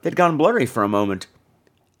 They'd gone blurry for a moment.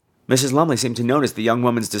 Mrs. Lumley seemed to notice the young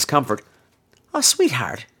woman's discomfort. Oh,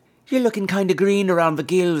 sweetheart, you're looking kind of green around the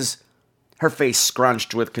gills. Her face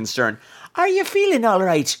scrunched with concern. Are you feeling all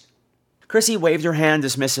right? Chrissy waved her hand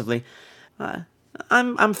dismissively.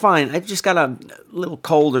 I'm fine. I just got a little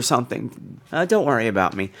cold or something. Don't worry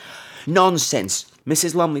about me. Nonsense.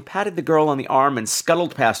 Mrs. Lumley patted the girl on the arm and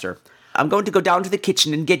scuttled past her. I'm going to go down to the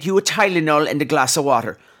kitchen and get you a Tylenol and a glass of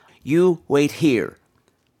water. You wait here.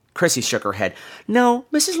 Chrissy shook her head. No,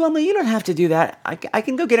 Mrs. Lumley, you don't have to do that. I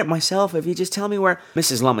can go get it myself if you just tell me where...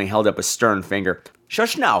 Mrs. Lumley held up a stern finger.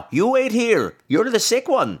 Shush now. You wait here. You're the sick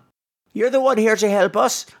one. You're the one here to help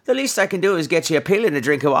us. The least I can do is get you a pill and a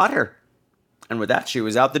drink of water. And with that, she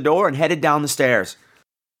was out the door and headed down the stairs.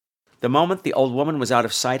 The moment the old woman was out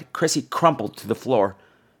of sight, Chrissy crumpled to the floor,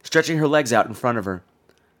 stretching her legs out in front of her.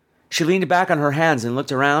 She leaned back on her hands and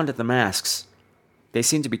looked around at the masks. They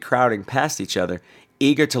seemed to be crowding past each other,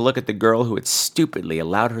 eager to look at the girl who had stupidly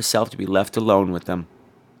allowed herself to be left alone with them.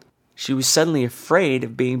 She was suddenly afraid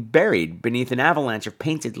of being buried beneath an avalanche of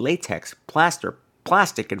painted latex, plaster,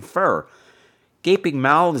 plastic, and fur. Gaping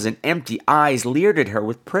mouths and empty eyes leered at her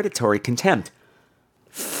with predatory contempt.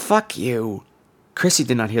 Fuck you. Chrissy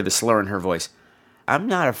did not hear the slur in her voice. I'm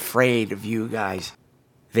not afraid of you guys.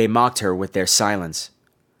 They mocked her with their silence.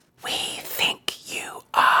 We think you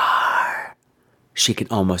are. She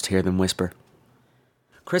could almost hear them whisper.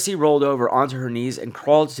 Chrissy rolled over onto her knees and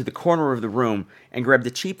crawled to the corner of the room and grabbed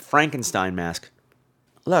a cheap Frankenstein mask.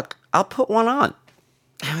 Look, I'll put one on.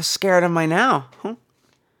 How scared am I now? Huh?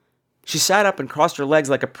 She sat up and crossed her legs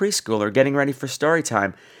like a preschooler getting ready for story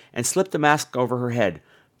time and slipped the mask over her head,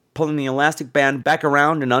 pulling the elastic band back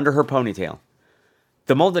around and under her ponytail.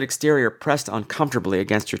 The molded exterior pressed uncomfortably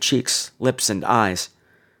against her cheeks, lips, and eyes.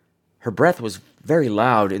 Her breath was very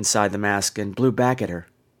loud inside the mask and blew back at her.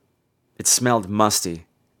 It smelled musty.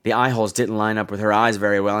 The eye holes didn't line up with her eyes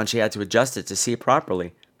very well, and she had to adjust it to see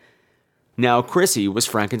properly. Now Chrissy was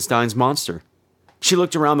Frankenstein's monster. She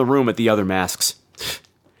looked around the room at the other masks.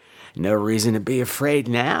 No reason to be afraid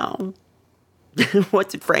now. What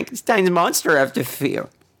did Frankenstein's monster have to fear?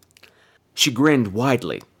 She grinned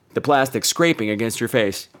widely, the plastic scraping against her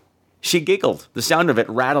face. She giggled, the sound of it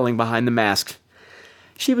rattling behind the mask.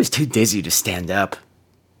 She was too dizzy to stand up.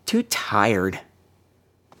 Too tired.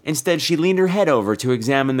 Instead, she leaned her head over to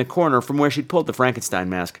examine the corner from where she'd pulled the Frankenstein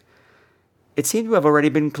mask. It seemed to have already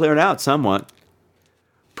been cleared out somewhat.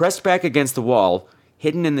 Pressed back against the wall,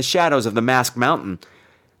 hidden in the shadows of the mask mountain,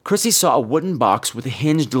 Chrissy saw a wooden box with a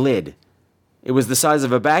hinged lid. It was the size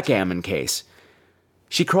of a backgammon case.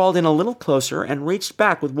 She crawled in a little closer and reached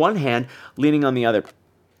back with one hand leaning on the other.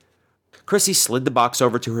 Chrissy slid the box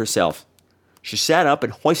over to herself. She sat up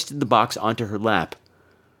and hoisted the box onto her lap.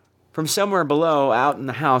 From somewhere below, out in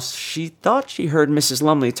the house, she thought she heard Mrs.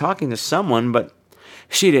 Lumley talking to someone, but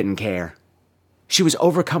she didn't care. She was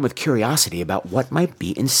overcome with curiosity about what might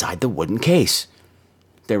be inside the wooden case.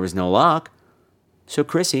 There was no lock, so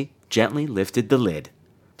Chrissy gently lifted the lid.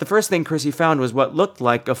 The first thing Chrissy found was what looked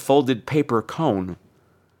like a folded paper cone.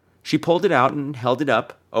 She pulled it out and held it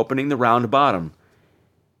up, opening the round bottom.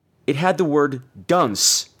 It had the word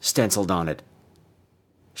dunce stenciled on it.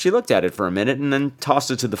 She looked at it for a minute and then tossed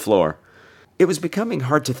it to the floor. It was becoming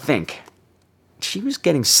hard to think. She was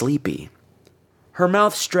getting sleepy. Her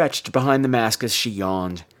mouth stretched behind the mask as she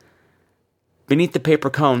yawned. Beneath the paper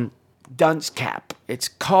cone, dunce cap. It's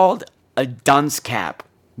called a dunce cap.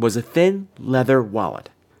 Was a thin leather wallet.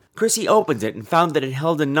 Chrissy opened it and found that it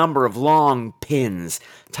held a number of long pins,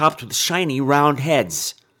 topped with shiny round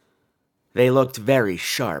heads. They looked very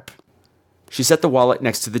sharp. She set the wallet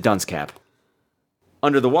next to the dunce cap.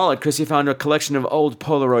 Under the wallet, Chrissy found a collection of old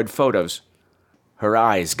Polaroid photos. Her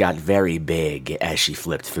eyes got very big as she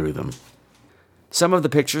flipped through them. Some of the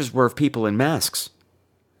pictures were of people in masks.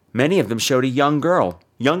 Many of them showed a young girl,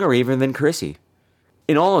 younger even than Chrissy.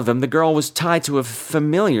 In all of them, the girl was tied to a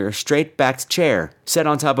familiar straight-backed chair, set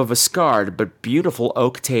on top of a scarred but beautiful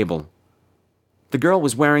oak table. The girl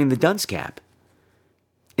was wearing the dunce cap.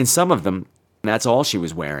 In some of them, that's all she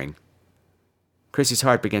was wearing. Chrissy's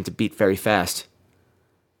heart began to beat very fast.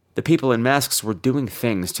 The people in masks were doing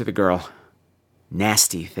things to the girl.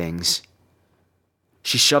 Nasty things.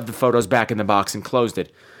 She shoved the photos back in the box and closed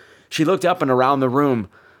it. She looked up and around the room.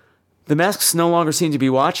 The masks no longer seemed to be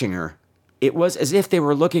watching her. It was as if they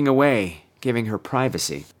were looking away, giving her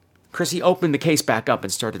privacy. Chrissy opened the case back up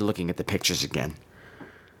and started looking at the pictures again.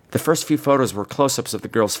 The first few photos were close-ups of the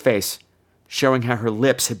girl's face, showing how her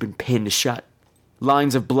lips had been pinned shut.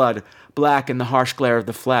 Lines of blood, black in the harsh glare of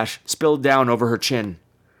the flash, spilled down over her chin.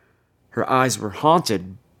 Her eyes were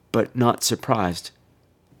haunted, but not surprised.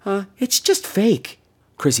 It's just fake,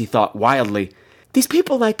 Chrissy thought wildly. These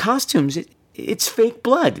people like costumes. It's fake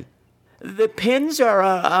blood. The pins are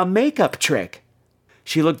a makeup trick.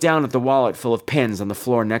 She looked down at the wallet full of pins on the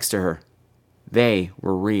floor next to her. They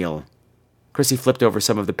were real. Chrissy flipped over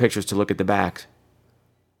some of the pictures to look at the backs.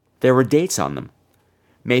 There were dates on them.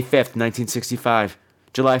 May 5th, 1965.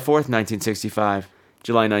 July 4th, 1965.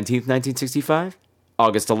 July 19th, 1965.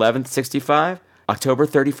 August 11th, 65. October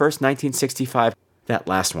 31st, 1965. That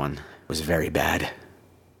last one was very bad.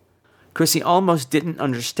 Chrissy almost didn't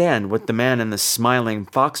understand what the man in the smiling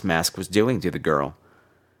fox mask was doing to the girl.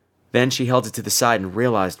 Then she held it to the side and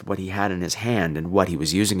realized what he had in his hand and what he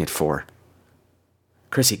was using it for.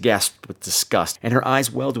 Chrissy gasped with disgust, and her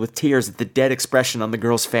eyes welled with tears at the dead expression on the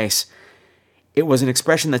girl's face. It was an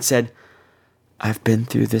expression that said, "I've been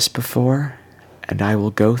through this before, and I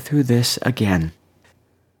will go through this again."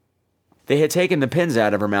 They had taken the pins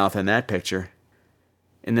out of her mouth in that picture.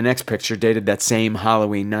 In the next picture, dated that same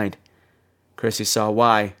Halloween night, Chrissy saw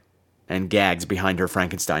why, and gagged behind her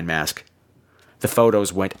Frankenstein mask. The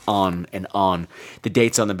photos went on and on. The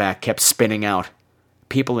dates on the back kept spinning out.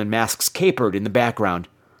 People in masks capered in the background.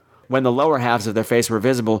 When the lower halves of their face were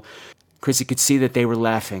visible, Chrissy could see that they were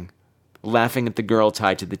laughing at the girl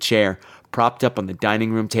tied to the chair, propped up on the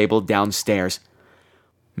dining room table downstairs.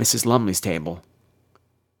 Mrs. Lumley's table.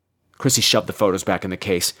 Chrissy shoved the photos back in the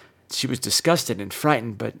case. She was disgusted and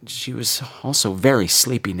frightened, but she was also very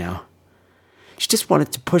sleepy now. She just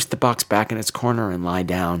wanted to push the box back in its corner and lie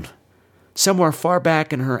down. Somewhere far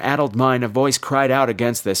back in her addled mind, a voice cried out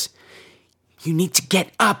against this. "You need to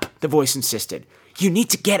get up," the voice insisted. "You need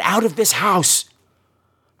to get out of this house."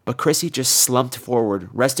 But Chrissy just slumped forward,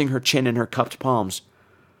 resting her chin in her cupped palms.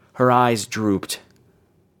 Her eyes drooped.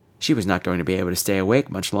 She was not going to be able to stay awake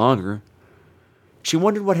much longer. She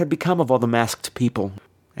wondered what had become of all the masked people,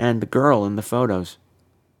 and the girl in the photos.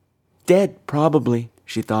 Dead, probably,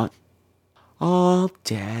 she thought. All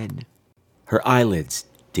dead. Her eyelids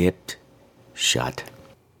dipped shut.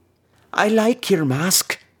 I like your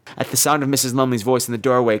mask. At the sound of Mrs. Lumley's voice in the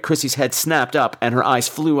doorway, Chrissy's head snapped up and her eyes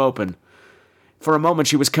flew open. For a moment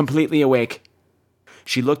she was completely awake.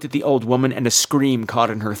 She looked at the old woman and a scream caught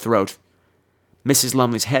in her throat. Mrs.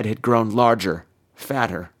 Lumley's head had grown larger,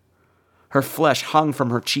 fatter. Her flesh hung from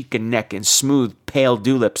her cheek and neck in smooth, pale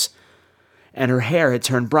dewlips, and her hair had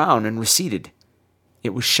turned brown and receded.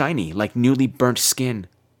 It was shiny, like newly burnt skin.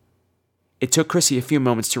 It took Chrissy a few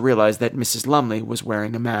moments to realize that Mrs. Lumley was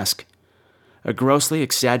wearing a mask. A grossly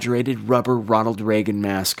exaggerated rubber Ronald Reagan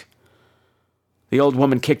mask. The old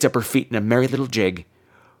woman kicked up her feet in a merry little jig,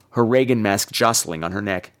 her Reagan mask jostling on her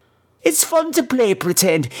neck. It's fun to play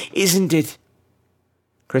pretend, isn't it?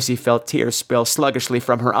 Chrissy felt tears spill sluggishly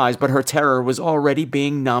from her eyes, but her terror was already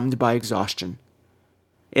being numbed by exhaustion.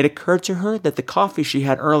 It occurred to her that the coffee she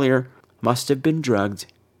had earlier must have been drugged.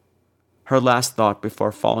 Her last thought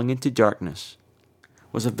before falling into darkness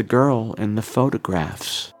was of the girl in the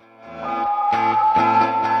photographs.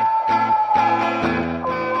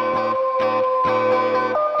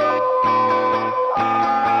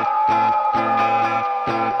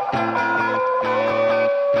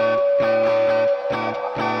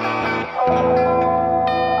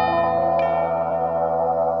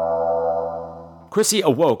 Chrissy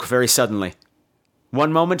awoke very suddenly.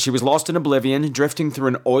 One moment she was lost in oblivion, drifting through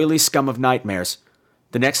an oily scum of nightmares.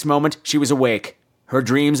 The next moment she was awake, her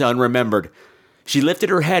dreams unremembered. She lifted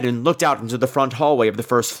her head and looked out into the front hallway of the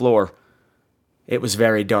first floor. It was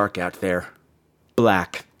very dark out there.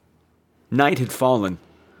 Black. Night had fallen.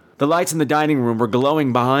 The lights in the dining room were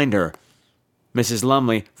glowing behind her. Mrs.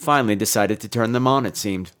 Lumley finally decided to turn them on, it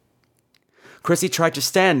seemed. Chrissy tried to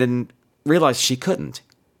stand and realized she couldn't.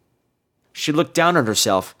 She looked down at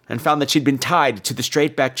herself and found that she'd been tied to the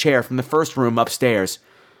straight-back chair from the first room upstairs.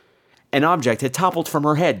 An object had toppled from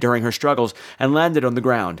her head during her struggles and landed on the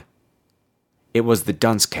ground. It was the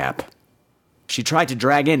dunce cap. She tried to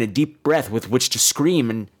drag in a deep breath with which to scream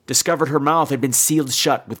and discovered her mouth had been sealed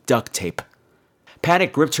shut with duct tape.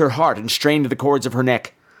 Panic gripped her heart and strained the cords of her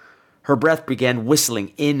neck. Her breath began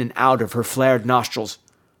whistling in and out of her flared nostrils.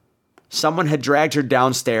 Someone had dragged her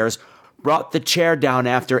downstairs, brought the chair down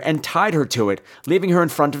after, and tied her to it, leaving her in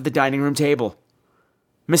front of the dining room table.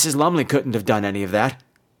 Mrs. Lumley couldn't have done any of that.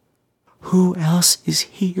 Who else is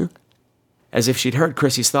here? As if she'd heard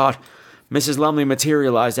Chrissy's thought, Mrs. Lumley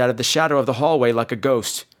materialized out of the shadow of the hallway like a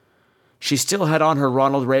ghost. She still had on her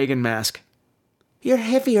Ronald Reagan mask. You're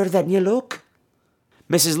heavier than you look.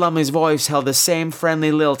 Mrs. Lumley's voice held the same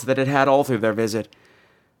friendly lilt that it had all through their visit.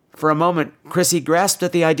 For a moment, Chrissy grasped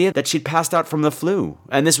at the idea that she'd passed out from the flu,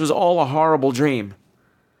 and this was all a horrible dream.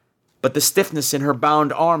 But the stiffness in her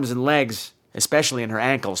bound arms and legs, especially in her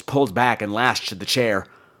ankles, pulled back and lashed to the chair,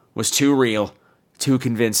 was too real, too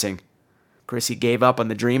convincing. Chrissy gave up on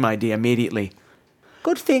the dream idea immediately.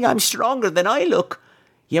 Good thing I'm stronger than I look.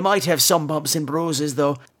 You might have some bumps and bruises,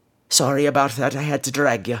 though. Sorry about that, I had to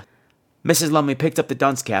drag you. Mrs. Lumley picked up the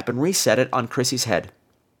dunce cap and reset it on Chrissy's head.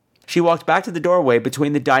 She walked back to the doorway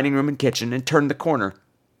between the dining room and kitchen and turned the corner.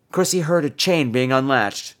 Chrissy heard a chain being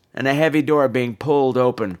unlatched and a heavy door being pulled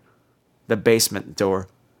open. The basement door.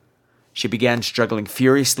 She began struggling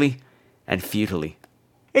furiously and futilely.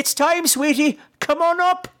 It's time, sweetie! Come on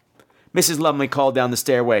up! Mrs. Lumley called down the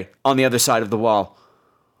stairway, on the other side of the wall.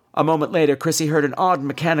 A moment later, Chrissy heard an odd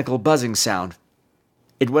mechanical buzzing sound.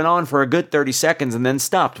 It went on for a good 30 seconds and then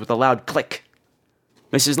stopped with a loud click.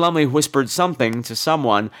 Mrs. Lumley whispered something to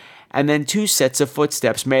someone, and then 2 sets of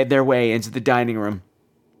footsteps made their way into the dining room.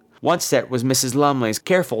 One set was Mrs. Lumley's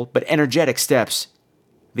careful but energetic steps.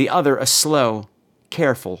 The other a slow,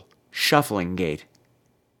 careful, shuffling gait.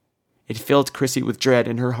 It filled Chrissy with dread,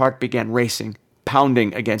 and her heart began racing,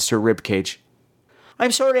 pounding against her ribcage.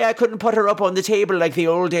 I'm sorry I couldn't put her up on the table like the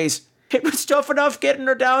old days. It was tough enough getting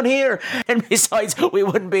her down here, and besides, we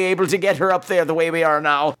wouldn't be able to get her up there the way we are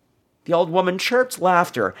now. The old woman chirped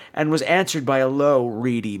laughter and was answered by a low,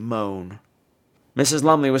 reedy moan. Mrs.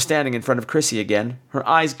 Lumley was standing in front of Chrissy again, her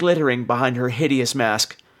eyes glittering behind her hideous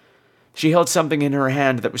mask. She held something in her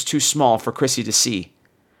hand that was too small for Chrissy to see.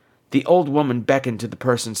 The old woman beckoned to the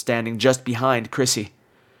person standing just behind Chrissy.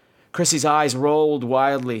 Chrissy's eyes rolled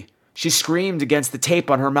wildly. She screamed against the tape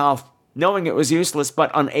on her mouth, knowing it was useless but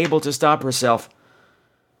unable to stop herself.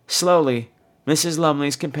 Slowly, Mrs.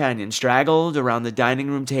 Lumley's companion straggled around the dining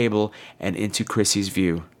room table and into Chrissy's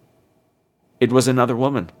view. It was another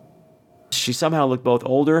woman. She somehow looked both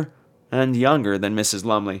older and younger than Mrs.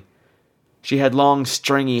 Lumley. She had long,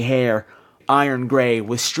 stringy hair, iron gray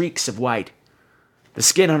with streaks of white. The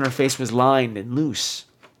skin on her face was lined and loose.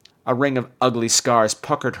 A ring of ugly scars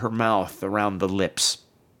puckered her mouth around the lips.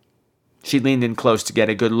 She leaned in close to get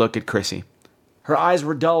a good look at Chrissy. Her eyes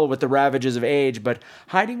were dull with the ravages of age, but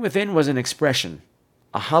hiding within was an expression,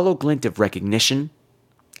 a hollow glint of recognition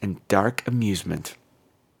and dark amusement.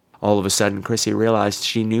 All of a sudden, Chrissy realized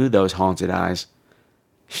she knew those haunted eyes.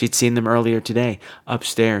 She'd seen them earlier today,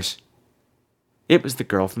 upstairs. It was the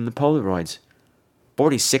girl from the Polaroids,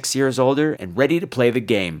 46 years older and ready to play the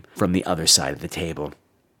game from the other side of the table.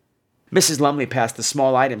 Mrs. Lumley passed the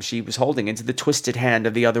small item she was holding into the twisted hand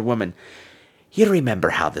of the other woman. You remember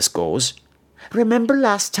how this goes? Remember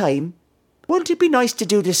last time? Won't it be nice to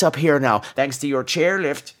do this up here now, thanks to your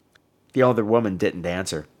chairlift? The older woman didn't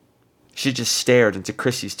answer. She just stared into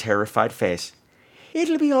Chrissy's terrified face.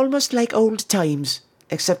 It'll be almost like old times,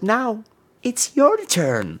 except now it's your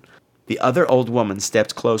turn. The other old woman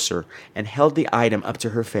stepped closer and held the item up to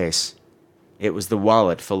her face. It was the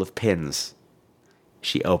wallet full of pins.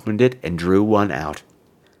 She opened it and drew one out.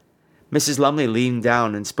 Mrs. Lumley leaned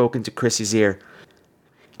down and spoke into Chrissy's ear.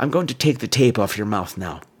 I'm going to take the tape off your mouth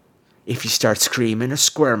now. If you start screaming or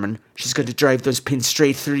squirming, she's going to drive those pins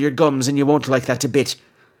straight through your gums and you won't like that a bit.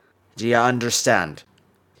 Do you understand?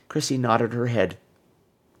 Chrissy nodded her head.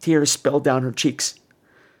 Tears spilled down her cheeks.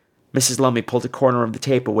 Mrs. Lumley pulled a corner of the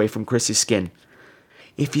tape away from Chrissy's skin.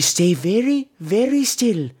 If you stay very, very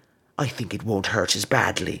still, I think it won't hurt as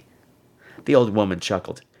badly. The old woman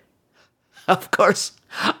chuckled. Of course,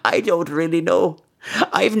 I don't really know.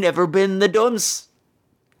 I've never been the dunce.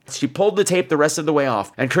 She pulled the tape the rest of the way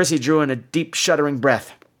off, and Chrissy drew in a deep, shuddering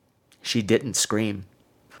breath. She didn't scream.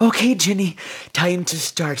 Okay, Ginny, time to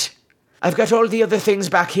start. I've got all the other things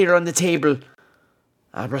back here on the table.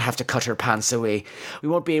 We'll have to cut her pants away. We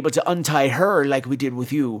won't be able to untie her like we did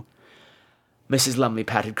with you. Mrs. Lumley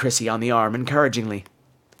patted Chrissy on the arm encouragingly.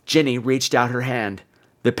 Ginny reached out her hand,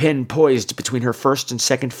 the pin poised between her first and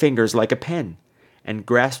second fingers like a pen, and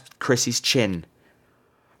grasped Chrissy's chin.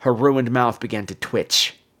 Her ruined mouth began to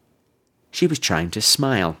twitch. She was trying to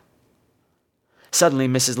smile. Suddenly,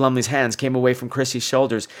 Mrs. Lumley's hands came away from Chrissy's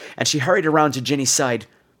shoulders, and she hurried around to Ginny's side.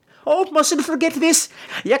 Oh, mustn't forget this.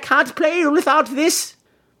 You can't play without this.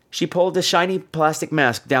 She pulled a shiny plastic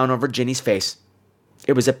mask down over Ginny's face.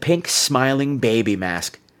 It was a pink, smiling baby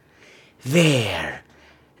mask. There.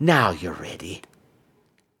 Now you're ready.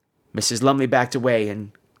 Mrs. Lumley backed away,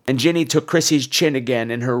 and Ginny took Chrissy's chin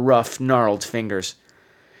again in her rough, gnarled fingers.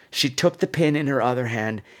 She took the pin in her other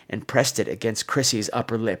hand and pressed it against Chrissy's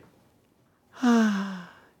upper lip.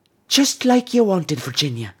 Just like you wanted,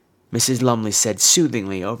 Virginia, Mrs. Lumley said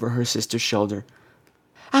soothingly over her sister's shoulder.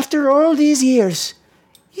 After all these years,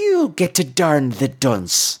 you get to darn the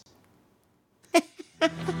dunce.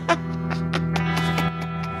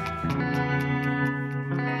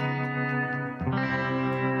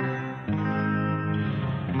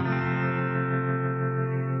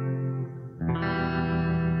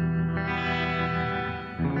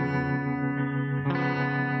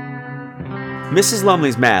 Mrs.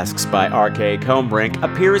 Lumley's Masks by R.K. Kombrinck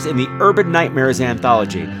appears in the Urban Nightmares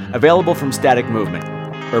anthology, available from Static Movement.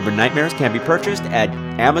 Urban Nightmares can be purchased at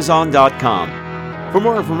Amazon.com. For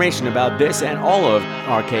more information about this and all of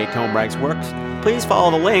R.K. Kombrinck's works, please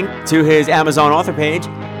follow the link to his Amazon author page,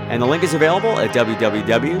 and the link is available at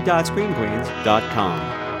www.screenqueens.com.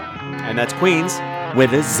 And that's Queens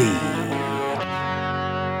with a Z.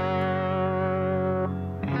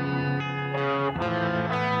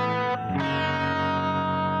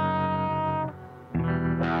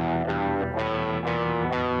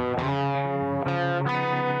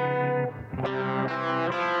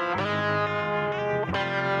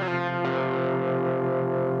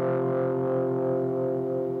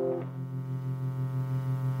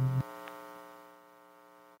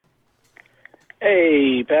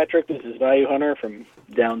 Hey, Patrick, this is Value Hunter from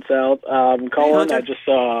down south. Colin, Hey, I just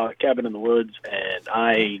saw Cabin in the Woods, and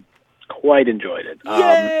I quite enjoyed it.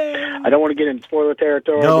 I don't want to get into spoiler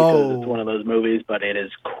territory because it's one of those movies, but it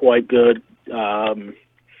is quite good.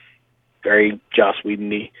 Very Joss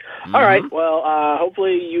Whedon-y. All right, well,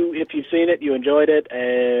 hopefully if you've seen it, you enjoyed it,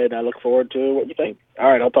 and I look forward to what you think. All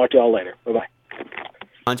right, I'll talk to you all later. Bye-bye.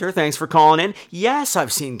 Hunter, thanks for calling in. Yes,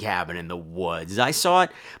 I've seen Cabin in the Woods. I saw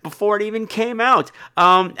it before it even came out.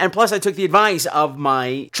 And plus, I took the advice of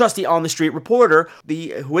my trusty on-the-street reporter,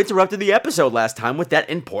 who interrupted the episode last time with that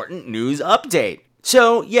important news update.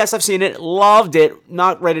 So, yes, I've seen it, loved it,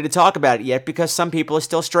 not ready to talk about it yet because some people are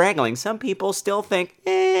still straggling. Some people still think,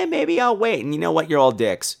 maybe I'll wait. And you know what? You're all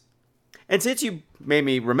dicks. And since you made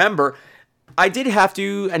me remember, I did have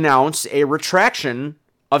to announce a retraction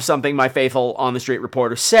of something my faithful on-the-street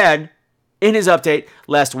reporter said in his update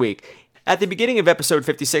last week. At the beginning of episode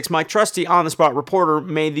 56, my trusty on-the-spot reporter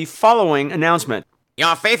made the following announcement.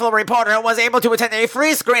 Your faithful reporter was able to attend a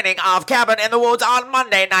free screening of Cabin in the Woods on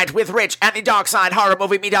Monday night with Rich and the Dark Side Horror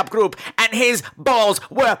Movie Meetup group, and his balls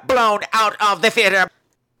were blown out of the theater.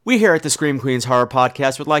 We here at the Scream Queens Horror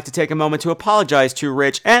Podcast would like to take a moment to apologize to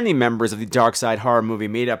Rich and the members of the Dark Side Horror Movie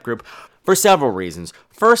Meetup group for several reasons.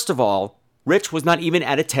 First of all, Rich was not even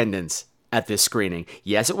at attendance at this screening.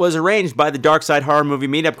 Yes, it was arranged by the Dark Side Horror Movie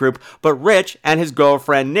Meetup group, but Rich and his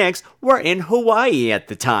girlfriend Nix were in Hawaii at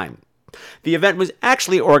the time. The event was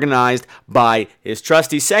actually organized by his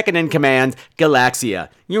trusty second-in-command, Galaxia.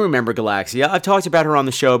 You remember Galaxia. I've talked about her on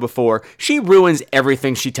the show before. She ruins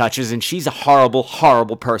everything she touches, and she's a horrible,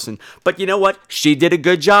 horrible person. But you know what? She did a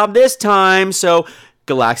good job this time, so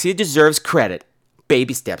Galaxia deserves credit.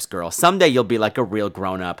 Baby steps, girl. Someday you'll be like a real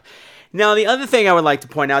grown-up. Now, the other thing I would like to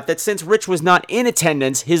point out that since Rich was not in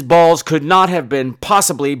attendance, his balls could not have been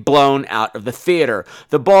possibly blown out of the theater.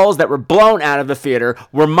 The balls that were blown out of the theater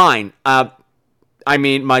were mine.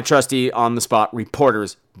 My trusty on-the-spot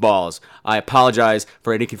reporter's balls. I apologize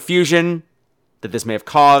for any confusion that this may have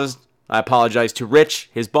caused. I apologize to Rich,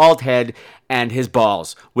 his bald head, and his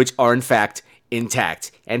balls, which are in fact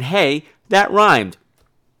intact. And hey, that rhymed.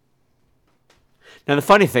 Now, the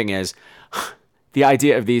funny thing is, the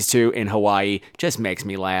idea of these two in Hawaii just makes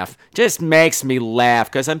me laugh.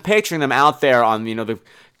 Because I'm picturing them out there on, the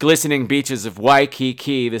glistening beaches of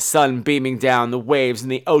Waikiki, the sun beaming down, the waves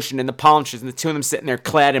and the ocean and the palm trees, and the two of them sitting there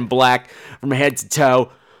clad in black from head to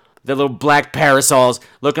toe. Their little black parasols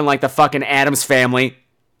looking like the fucking Addams Family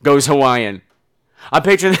goes Hawaiian. I'm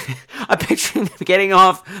picturing them getting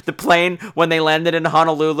off the plane when they landed in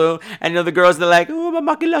Honolulu, and the girls, they're like, ooh,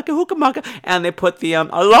 mamaki laka hukamaka, and they put the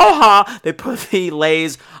aloha, they put the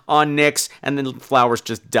lays on Nix, and then the flowers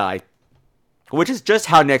just die. Which is just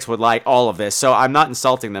how Nix would like all of this, so I'm not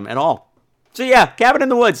insulting them at all. So yeah, Cabin in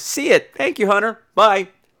the Woods, see it. Thank you, Hunter. Bye.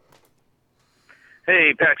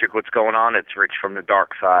 Hey, Patrick, what's going on? It's Rich from the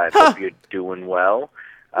Dark Side. Hope you're doing well.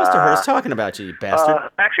 Mr. Hurst talking about you bastard.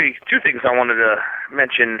 Actually, two things I wanted to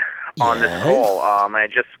mention on this call. I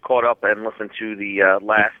just caught up and listened to the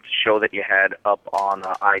last show that you had up on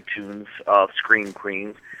iTunes of Scream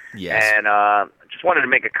Queens. Yes. And just wanted to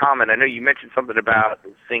make a comment. I know you mentioned something about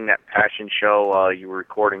seeing that Passion show. You were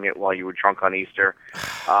recording it while you were drunk on Easter.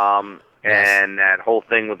 And that whole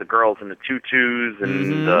thing with the girls in the tutus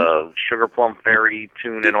and the Sugar Plum Fairy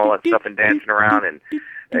tune and all that stuff and dancing around. And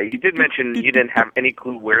you did mention you didn't have any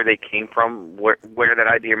clue where they came from, where that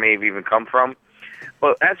idea may have even come from.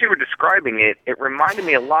 But as you were describing it, it reminded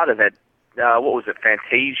me a lot of that, what was it,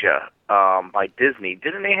 Fantasia by Disney.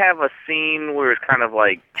 Didn't they have a scene where it was kind of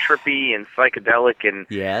like trippy and psychedelic, and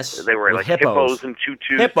yes, they were like hippos and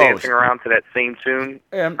tutus dancing around to that same tune?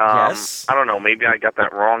 Yes. I don't know, maybe I got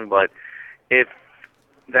that wrong, but if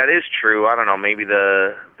that is true, I don't know, maybe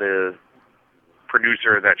the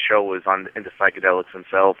producer of that show was into psychedelics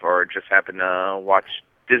himself, or just happened to watch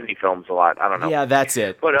Disney films a lot. I don't know. Yeah, that's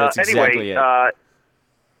it. But that's anyway, exactly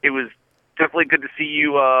it was definitely good to see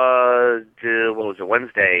you. What was it,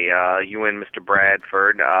 Wednesday? You and Mr.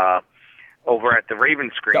 Bradford over at the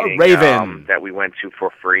Raven screening that we went to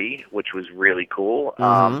for free, which was really cool.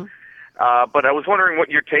 But I was wondering what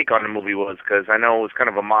your take on the movie was, because I know it was kind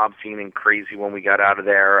of a mob scene and crazy when we got out of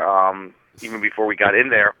there, even before we got in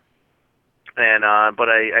there. And but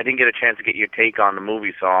I didn't get a chance to get your take on the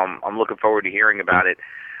movie, so I'm looking forward to hearing about it.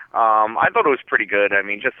 I thought it was pretty good. I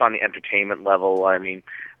mean, just on the entertainment level. I mean,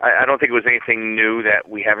 I don't think it was anything new that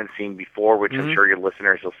we haven't seen before, which I'm sure your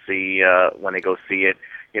listeners will see when they go see it.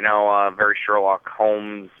 Very Sherlock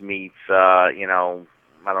Holmes meets, I don't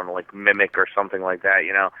know, like Mimic or something like that.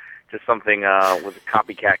 Just something with a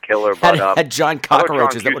copycat killer. But had John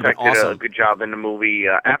Cockroaches, that would have been awesome. Did a good job in the movie.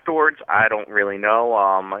 Afterwards, I don't really know.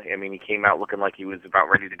 I mean, he came out looking like he was about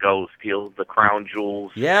ready to go steal the crown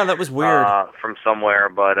jewels. Yeah, that was weird. From somewhere,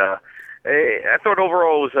 but I thought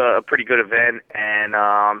overall it was a pretty good event, and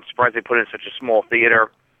I'm surprised they put it in such a small theater.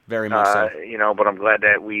 Very much so. But I'm glad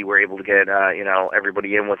that we were able to get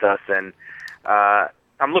everybody in with us, and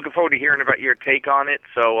I'm looking forward to hearing about your take on it.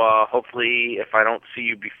 So hopefully, if I don't see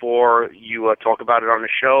you before you talk about it on the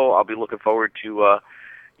show, I'll be looking forward to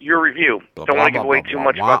your review. Don't want to give away too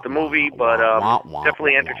much about the movie, but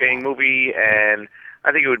definitely entertaining movie, and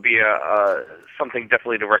I think it would be something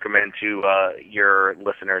definitely to recommend to your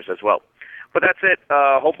listeners as well. But that's it.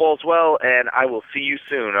 Hope all's well, and I will see you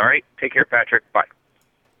soon, all right? Take care, Patrick. Bye.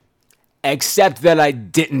 Except that I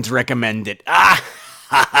didn't recommend it.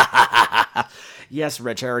 Yes,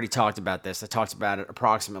 Rich, I already talked about this. I talked about it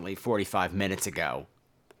approximately 45 minutes ago.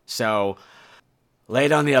 So,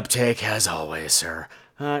 late on the uptake, as always, sir.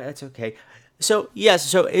 That's okay. So, yes,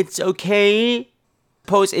 so it's okay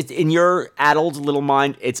Suppose it's in your addled little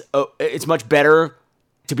mind, it's much better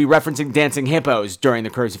to be referencing dancing hippos during the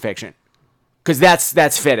crucifixion. Because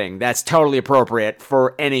that's fitting. That's totally appropriate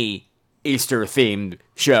for any Easter-themed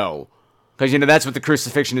show. Because, that's what the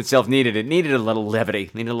crucifixion itself needed. It needed a little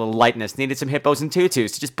levity, needed a little lightness, needed some hippos and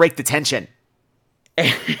tutus to just break the tension.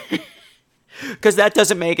 Because that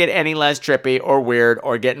doesn't make it any less trippy or weird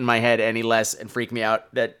or get in my head any less and freak me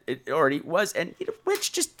out that it already was. And,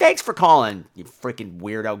 Rich, just thanks for calling, you freaking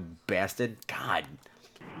weirdo bastard. God.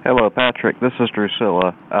 Hello, Patrick. This is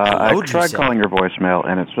Drusilla. I tried calling your voicemail,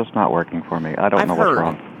 and it's just not working for me. I don't know what's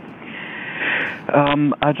wrong.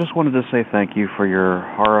 I just wanted to say thank you for your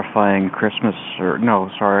horrifying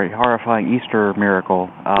horrifying Easter miracle.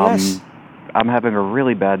 Yes. I'm having a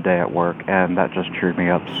really bad day at work, and that just cheered me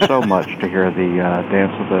up so much to hear the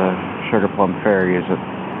Dance of the Sugar Plum Fairies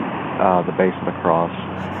at the base of the cross.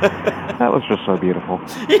 That was just so beautiful.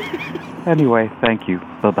 Anyway, thank you.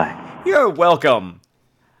 Bye-bye. You're welcome.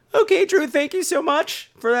 Okay, Drew, thank you so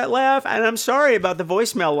much for that laugh, and I'm sorry about the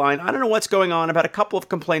voicemail line. I don't know what's going on. I've had a couple of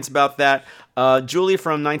complaints about that. Julie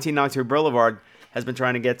from 19 Nocturne Boulevard has been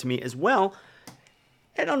trying to get to me as well,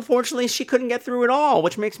 and unfortunately, she couldn't get through at all,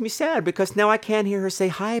 which makes me sad, because now I can't hear her say,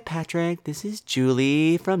 "Hi, Patrick, this is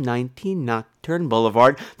Julie from 19 Nocturne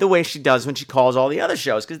Boulevard," the way she does when she calls all the other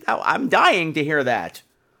shows, because I'm dying to hear that.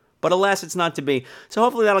 But alas, it's not to be. So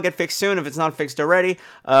hopefully that'll get fixed soon if it's not fixed already.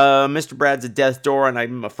 Mr. Brad's at death's door, and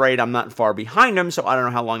I'm afraid I'm not far behind him, so I don't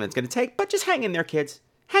know how long that's going to take. But just hang in there, kids.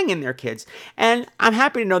 Hang in there, kids. And I'm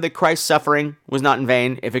happy to know that Christ's suffering was not in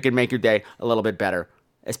vain if it could make your day a little bit better,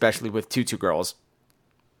 especially with tutu girls.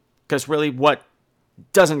 Because really, what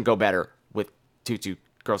doesn't go better with tutu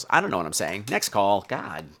girls? I don't know what I'm saying. Next call.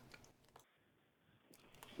 God.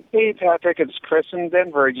 Hey, Patrick, it's Chris in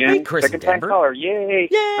Denver again. Hey, Chris in Second-time Denver. caller. Yay.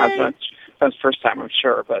 Yay. That's first time, I'm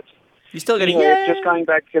sure, but... You still getting anyway, just calling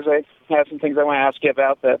back because I have some things I want to ask you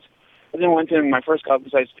about that I didn't want to in my first call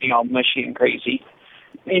besides being all mushy and crazy.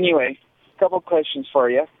 Anyway, a couple of questions for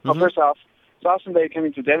you. Well, first off, it's awesome that you're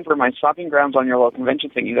coming to Denver, my stopping grounds on your little convention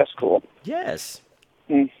thingy. That's cool. Yes.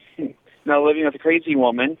 Now, living with a crazy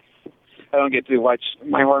woman, I don't get to watch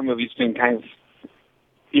my horror movies been kind of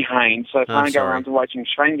behind, so I finally got around to watching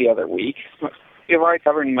Shrine the other week. We've already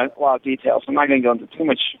covered in a lot of detail, so I'm not going to go into too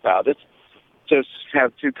much about it. Just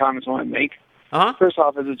have two comments I want to make. First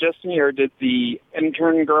off, is it just me, or did the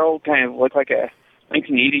intern girl kind of look like a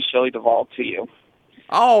 1980s Shelley Duvall to you?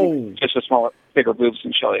 Oh. Just a smaller, bigger boobs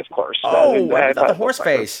than Shelley, of course. Oh, I thought the horse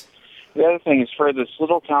face. The other thing is, for this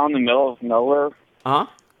little town in the middle of nowhere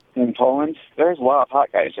in Poland, there's a lot of hot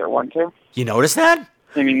guys there, weren't there? You notice that?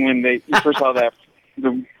 I mean, when they first saw that,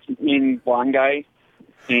 the mean blonde guy,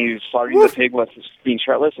 and he was slaughtering the pig with being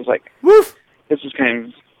shirtless, it's like, this is kind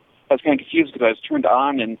of, I was kind of confused because I was turned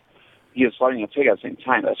on and he was slaughtering a pig at the same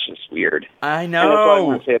time. That's just weird. I know. And that's all I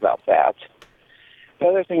want to say about that. The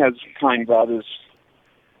other thing I was kind about is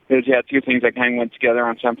two things that kind of went together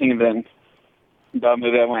on something, and then the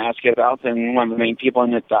movie I want to ask you about, and one of the main people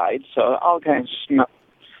in it died. So I'll kind of just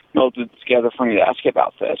meld it together for me to ask you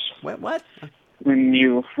about this. What? When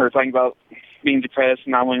you were talking about being depressed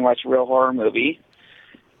and not wanting to watch a real horror movie,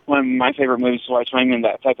 one of my favorite movies to watch when I'm in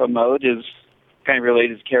that type of mode is kind of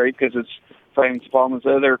related to Carrie, because it's Brian De Palma's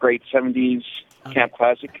other great 70s camp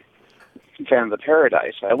classic, Phantom of the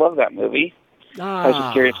Paradise. I love that movie. I was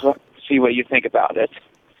just curious to see what you think about it.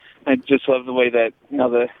 I just love the way that,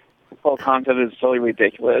 the whole concept is totally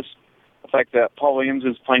ridiculous. The fact that Paul Williams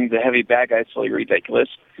is playing the heavy bad guy is totally ridiculous.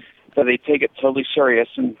 That they take it totally serious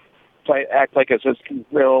and act like it's a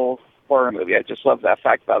real horror movie. I just love that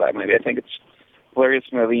fact about that movie. I think it's a hilarious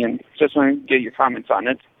movie, and just want to get your comments on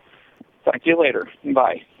it. Talk to you later.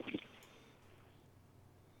 Bye.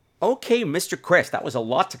 Okay, Mr. Chris, that was a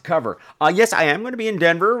lot to cover. Yes, I am going to be in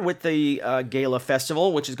Denver with the Gala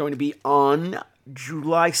Festival, which is going to be on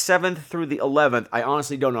July 7th through the 11th. I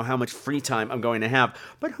honestly don't know how much free time I'm going to have,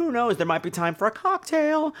 but who knows? There might be time for a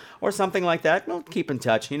cocktail or something like that. Well, keep in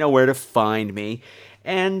touch. You know where to find me.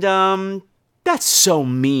 And that's so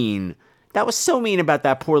mean. That was so mean about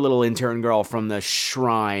that poor little intern girl from the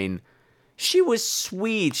Shrine. She was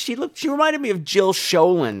sweet. She reminded me of Jill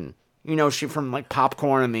Sholin. She from like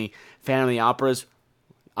Popcorn and the Phantom of the Operas,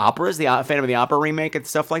 the Phantom of the Opera remake and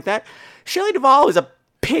stuff like that. Shelley Duvall is a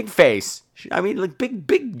pig face. I mean, like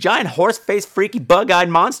big, giant horse face, freaky, bug-eyed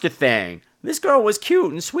monster thing. This girl was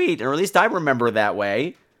cute and sweet, or at least I remember her that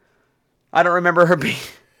way. I don't remember her being...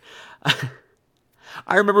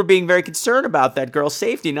 I remember being very concerned about that girl's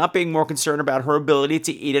safety, not being more concerned about her ability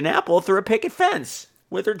to eat an apple through a picket fence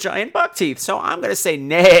with her giant buck teeth. So I'm going to say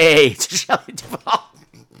nay to Shelley Duvall.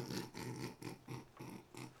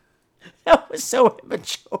 That was so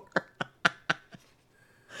immature.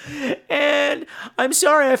 And I'm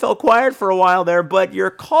sorry I felt quiet for a while there, but your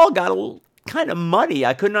call got a little kind of muddy.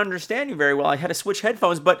 I couldn't understand you very well. I had to switch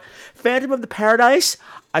headphones, but Phantom of the Paradise,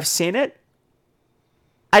 I've seen it.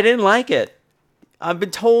 I didn't like it. I've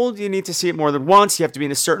been told you need to see it more than once. You have to be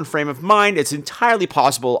in a certain frame of mind. It's entirely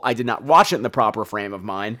possible I did not watch it in the proper frame of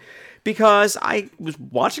mind because I was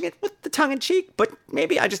watching it with the tongue in cheek, but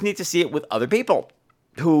maybe I just need to see it with other people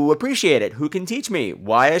who appreciate it, who can teach me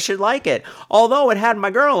why I should like it. Although it had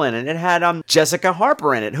my girl in it. It had Jessica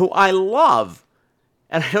Harper in it, who I love.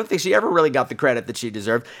 And I don't think she ever really got the credit that she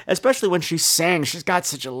deserved, especially when she sang. She's got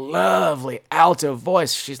such a lovely alto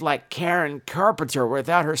voice. She's like Karen Carpenter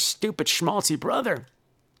without her stupid schmaltzy brother.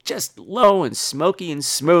 Just low and smoky and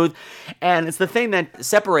smooth. And it's the thing that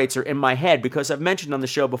separates her in my head, because I've mentioned on the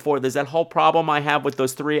show before, there's that whole problem I have with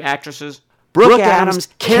those three actresses. Brooke Adams,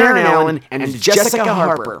 Karen Allen, and Jessica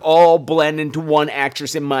Harper all blend into one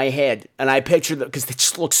actress in my head. And I picture them because they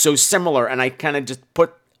just look so similar, and I kind of just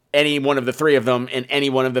put any one of the three of them in any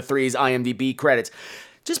one of the three's IMDb credits.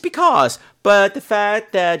 Just because. But the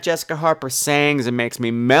fact that Jessica Harper sings and makes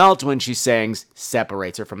me melt when she sings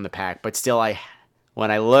separates her from the pack. But still,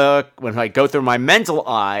 when I go through my mental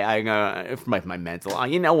eye, I go, my mental eye,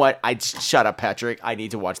 you know what? Shut up, Patrick. I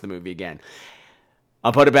need to watch the movie again.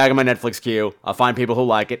 I'll put it back in my Netflix queue. I'll find people who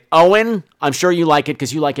like it. Owen, I'm sure you like it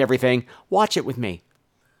because you like everything. Watch it with me.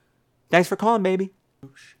 Thanks for calling, baby.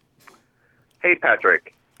 Hey,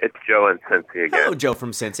 Patrick. It's Joe in Cincy again. Hello, Joe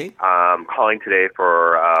from Cincy. Calling today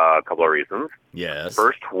for a couple of reasons. Yes.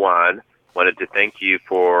 First one, wanted to thank you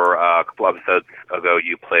for a couple episodes ago.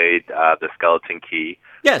 You played The Skeleton Key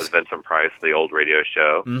with Vincent Price, the old radio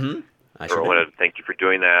show. Mm-hmm. I wanted to thank you for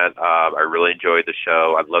doing that. I really enjoyed the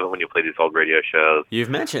show. I love it when you play these old radio shows. You've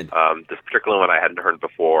mentioned. This particular one I hadn't heard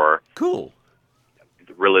before. Cool.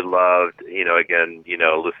 Really loved,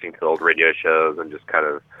 listening to the old radio shows and just kind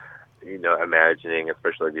of, imagining,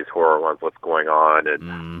 especially these horror ones, what's going on.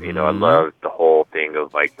 And, I loved the whole thing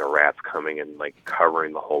of, like, the rats coming and, like,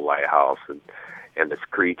 covering the whole lighthouse and the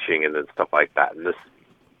screeching and then stuff like that. And the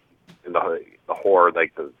horror,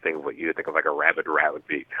 like the thing what you think of like a rabid rat would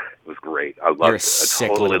be. It was great. I loved it. I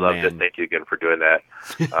totally loved it. Thank you again for doing that.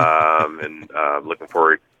 And looking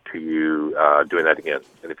forward to you doing that again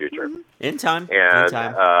in the future. In time.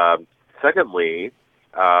 And secondly,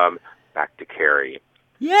 back to Carrie.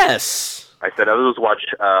 Yes. I said I was watch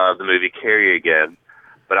the movie Carrie again,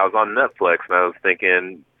 but I was on Netflix and I was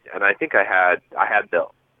thinking, and I think I had the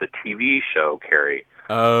TV show Carrie.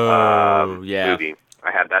 Movie. I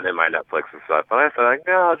had that in my Netflix and stuff, and I said,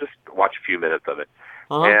 I'll just watch a few minutes of it.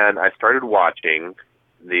 Uh-huh. And I started watching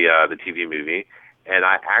the TV movie, and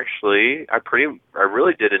I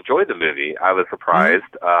really did enjoy the movie. I was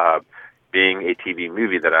surprised, being a TV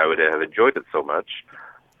movie, that I would have enjoyed it so much.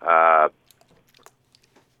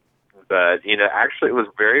 But actually, it was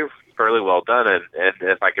fairly well done, and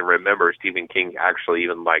if I can remember, Stephen King actually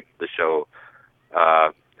even liked the show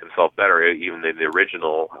himself better, even than the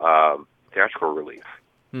original theatrical release.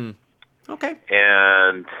 Okay.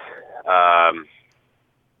 And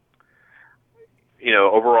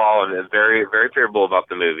overall, I'm very, very favorable about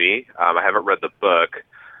the movie. I haven't read the book.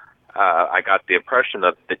 I got the impression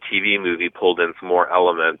that the TV movie pulled in some more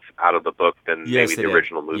elements out of the book than maybe the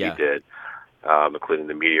original movie did, including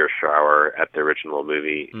the meteor shower at the original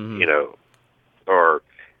movie. The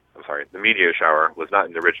meteor shower was not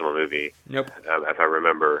in the original movie. Nope. As I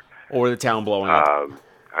remember. Or the town blowing up.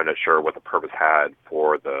 I'm not sure what the purpose had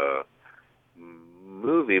for the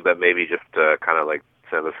movie, but maybe just to kind of like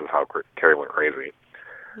say this is how Carrie went crazy.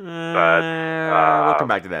 But we'll come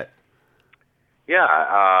back to that.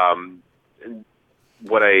 Yeah.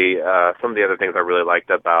 What some of the other things I really liked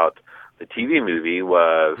about the TV movie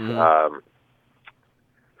was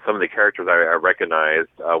some of the characters I recognized.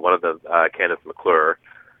 One of them, Candace McClure,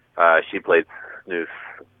 she played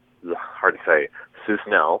hard to say, Sue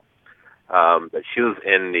Snell. But she was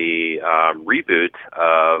in the reboot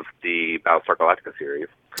of the Battlestar Galactica series.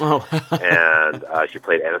 Oh. And she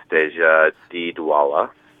played Anastasia D. Duala.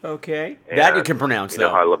 Okay. And that you can pronounce, though.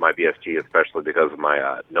 I love my BSG, especially because of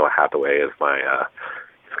my Noah Hathaway is he's going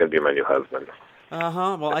to be my new husband.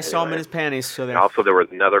 Uh-huh. Well, I saw him in his panties. So and also, there was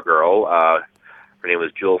another girl. Her name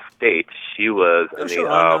was Jewel State. She was in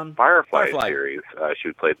the Firefly series.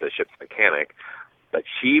 She played the ship's mechanic. But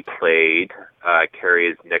she played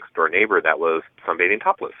Carrie's next-door neighbor that was sunbathing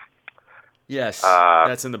topless. Yes,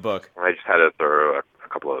 that's in the book. I just had to throw a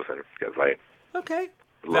couple of those in because I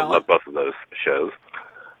love both of those shows.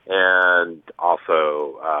 And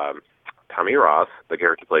also Tommy Ross, the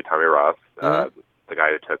character who played Tommy Ross, the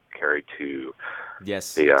guy who took Carrie to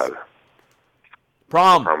the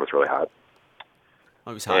Prom. Prom was really hot.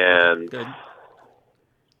 Oh, it was hot. And good.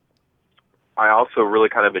 I also really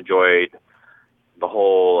kind of enjoyed the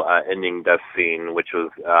whole ending death scene, which was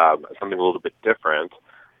something a little bit different.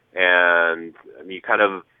 And you kind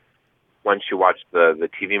of, once you watch the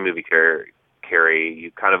TV movie Carrie,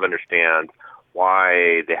 you kind of understand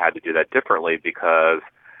why they had to do that differently, because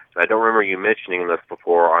I don't remember you mentioning this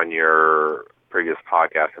before on your previous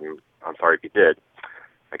podcast, and I'm sorry if you did.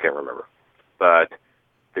 I can't remember. But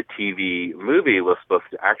the TV movie was supposed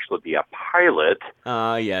to actually be a pilot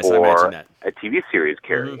yes, for I mentioned that. a TV series,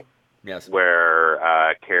 Carrie. Mm-hmm. Yes. Where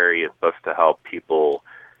Carrie is supposed to help people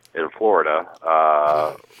in Florida,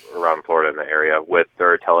 around Florida in the area, with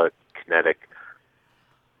their telekinetic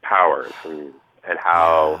powers, and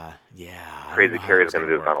how crazy Carrie is going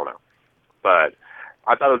to do this, I don't know. But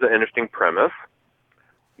I thought it was an interesting premise.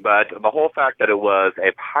 But the whole fact that it was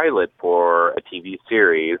a pilot for a TV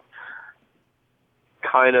series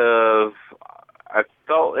kind of, I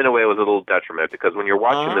felt in a way it was a little detriment, because when you're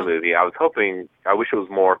watching the movie, I wish it was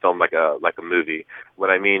more filmed like a movie. What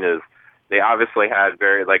I mean is, they obviously had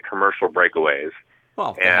very commercial breakaways.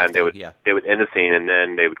 Well, and they would end the scene, and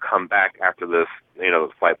then they would come back after this,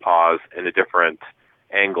 slight pause in a different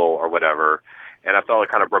angle or whatever. And I felt it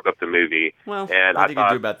kind of broke up the movie. Well, and I think thought,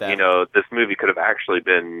 you do about that. This movie could have actually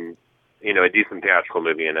been, a decent theatrical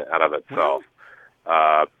movie out of itself.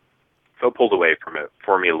 So it pulled away from it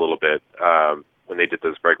for me a little bit when they did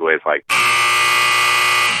those breakaways.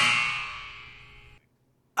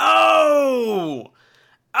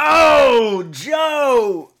 Oh,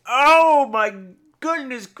 Joe! Oh, my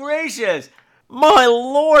goodness gracious! My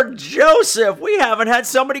Lord Joseph, we haven't had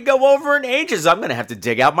somebody go over in ages. I'm going to have to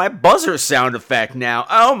dig out my buzzer sound effect now.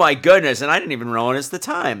 Oh, my goodness, and I didn't even notice the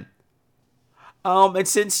time. And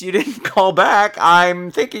since you didn't call back,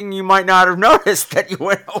 I'm thinking you might not have noticed that you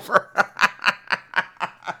went over.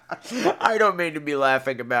 I don't mean to be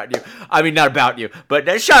laughing about you. I mean, not about you, but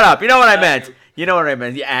shut up. You know what I meant. You know what I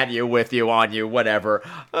meant. At you, with you, on you, whatever.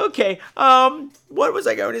 Okay, what was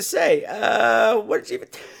I going to say? What did you even...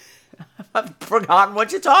 I've forgotten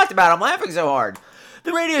what you talked about. I'm laughing so hard.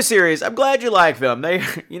 The radio series, I'm glad you like them. They,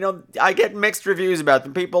 I get mixed reviews about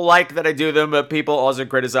them. People like that I do them, but people also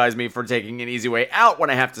criticize me for taking an easy way out when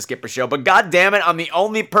I have to skip a show. But god damn it, I'm the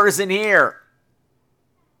only person here.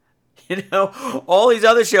 All these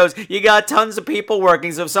other shows, you got tons of people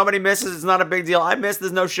working, so if somebody misses, it's not a big deal. I miss,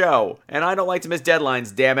 there's no show. And I don't like to miss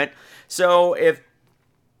deadlines, damn it. So if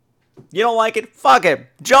you don't like it, fuck it.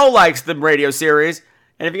 Joe likes the radio series.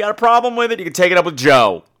 And if you got a problem with it, you can take it up with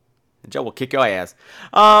Joe. And Joe will kick your ass.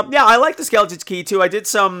 I like the Skeleton's Key, too. I did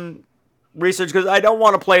some research because I don't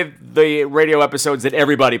want to play the radio episodes that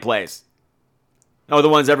everybody plays. The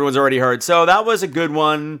ones everyone's already heard. So that was a good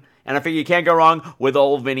one. And I figure you can't go wrong with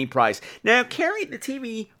old Vinnie Price. Now, Carrie, the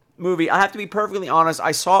TV movie, I have to be perfectly honest.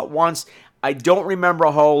 I saw it once. I don't remember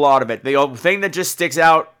a whole lot of it. The thing that just sticks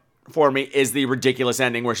out for me is the ridiculous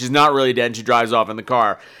ending where she's not really dead and she drives off in the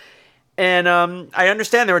car. And I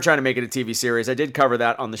understand they were trying to make it a TV series. I did cover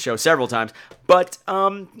that on the show several times. But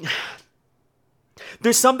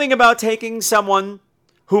there's something about taking someone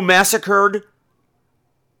who massacred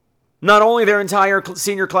not only their entire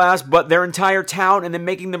senior class, but their entire town, and then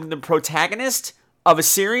making them the protagonist of a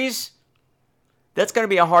series. That's going to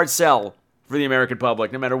be a hard sell for the American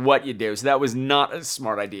public, no matter what you do. So that was not a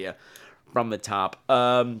smart idea from the top.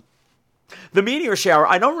 The meteor shower.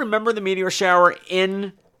 I don't remember the meteor shower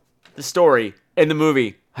in the story, in the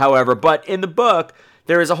movie, however, but in the book,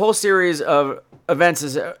 there is a whole series of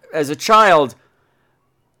events. As a child,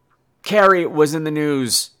 Carrie was in the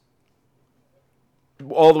news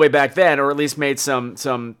all the way back then, or at least made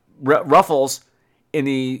some ruffles in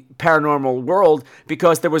the paranormal world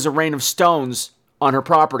because there was a rain of stones on her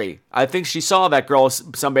property. I think she saw that girl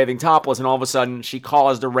sunbathing topless, and all of a sudden she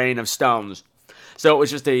caused a rain of stones. So it was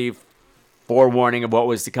just a forewarning of what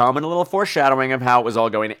was to come and a little foreshadowing of how it was all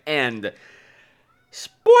going to end.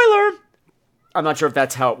 Spoiler! I'm not sure if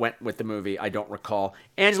that's how it went with the movie. I don't recall.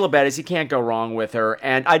 Angela Bettis, you can't go wrong with her.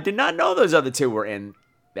 And I did not know those other two were in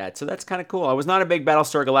that, so that's kind of cool. I was not a big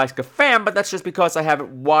Battlestar Galactica fan, but that's just because I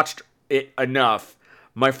haven't watched it enough.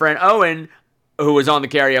 My friend Owen, who was on the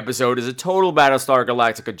Carrie episode, is a total Battlestar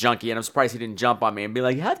Galactica junkie, and I'm surprised he didn't jump on me and be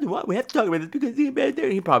like, we have to talk about this because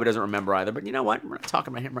he probably doesn't remember either. But you know what? We're not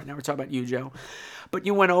talking about him right now. We're talking about you, Joe. But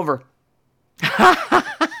you went over.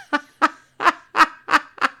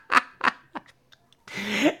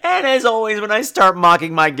 And as always, when I start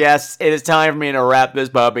mocking my guests, it is time for me to wrap this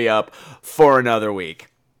puppy up for another week.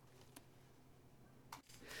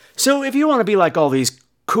 So if you want to be like all these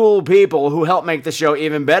cool people who help make the show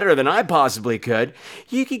even better than I possibly could,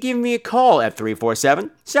 you could give me a call at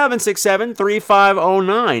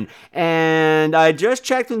 347-767-3509. And I just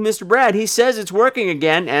checked with Mr. Brad. He says it's working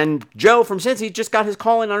again, and Joe from Cincy just got his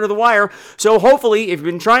call in under the wire. So hopefully, if you've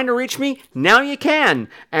been trying to reach me, now you can.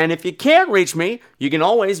 And if you can't reach me, you can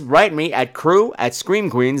always write me at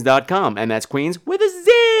crew@screamqueens.com, and that's Queens with a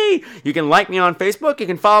Z. You can like me on Facebook, you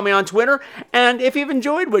can follow me on Twitter, and if you've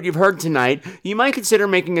enjoyed what you've heard tonight, you might consider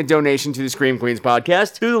making a donation to the Scream Queens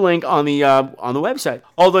podcast through the link on the website.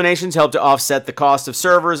 All donations help to offset the cost of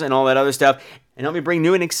servers and all that other stuff, and help me bring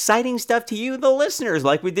new and exciting stuff to you, the listeners,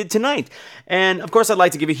 like we did tonight. And, of course, I'd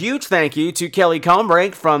like to give a huge thank you to Kelly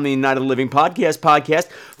Kombrinck from the Night of the Living podcast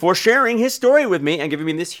for sharing his story with me and giving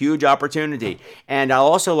me this huge opportunity. And I'll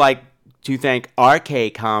also like to thank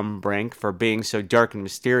R.K. Kombrinck for being so dark and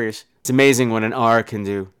mysterious. It's amazing what an R can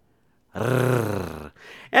do. And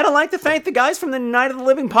I'd like to thank the guys from the Night of the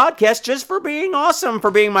Living podcast just for being awesome,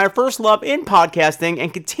 for being my first love in podcasting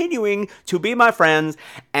and continuing to be my friends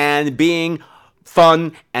and being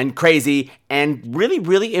fun and crazy and really,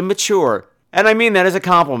 really immature. And I mean that as a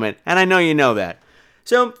compliment, and I know you know that.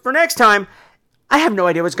 So for next time, I have no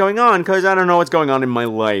idea what's going on because I don't know what's going on in my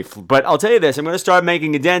life. But I'll tell you this, I'm going to start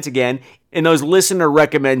making a dent again in those listener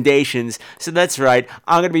recommendations. So that's right,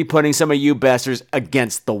 I'm going to be putting some of you bastards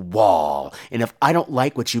against the wall. And if I don't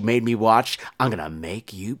like what you made me watch, I'm going to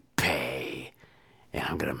make you pay. And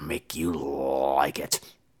I'm going to make you like it.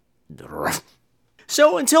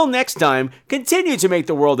 So until next time, continue to make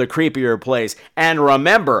the world a creepier place. And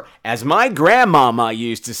remember, as my grandmama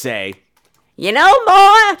used to say, you know,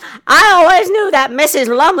 boy, I always knew that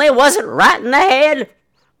Mrs. Lumley wasn't right in the head.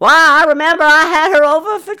 Why, I remember I had her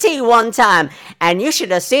over for tea one time, and you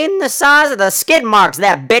should have seen the size of the skid marks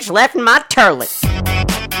that bitch left in my turlet.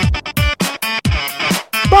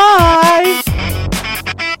 Bye!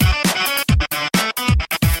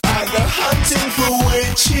 I go hunting for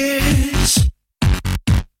witches.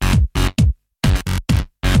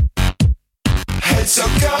 Heads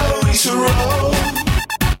are going to roll.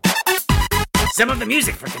 Some of the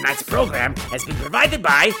music for tonight's program has been provided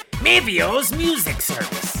by Mavio's Music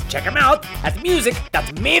Service. Check them out at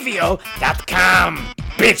music.mavio.com,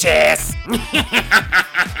 bitches!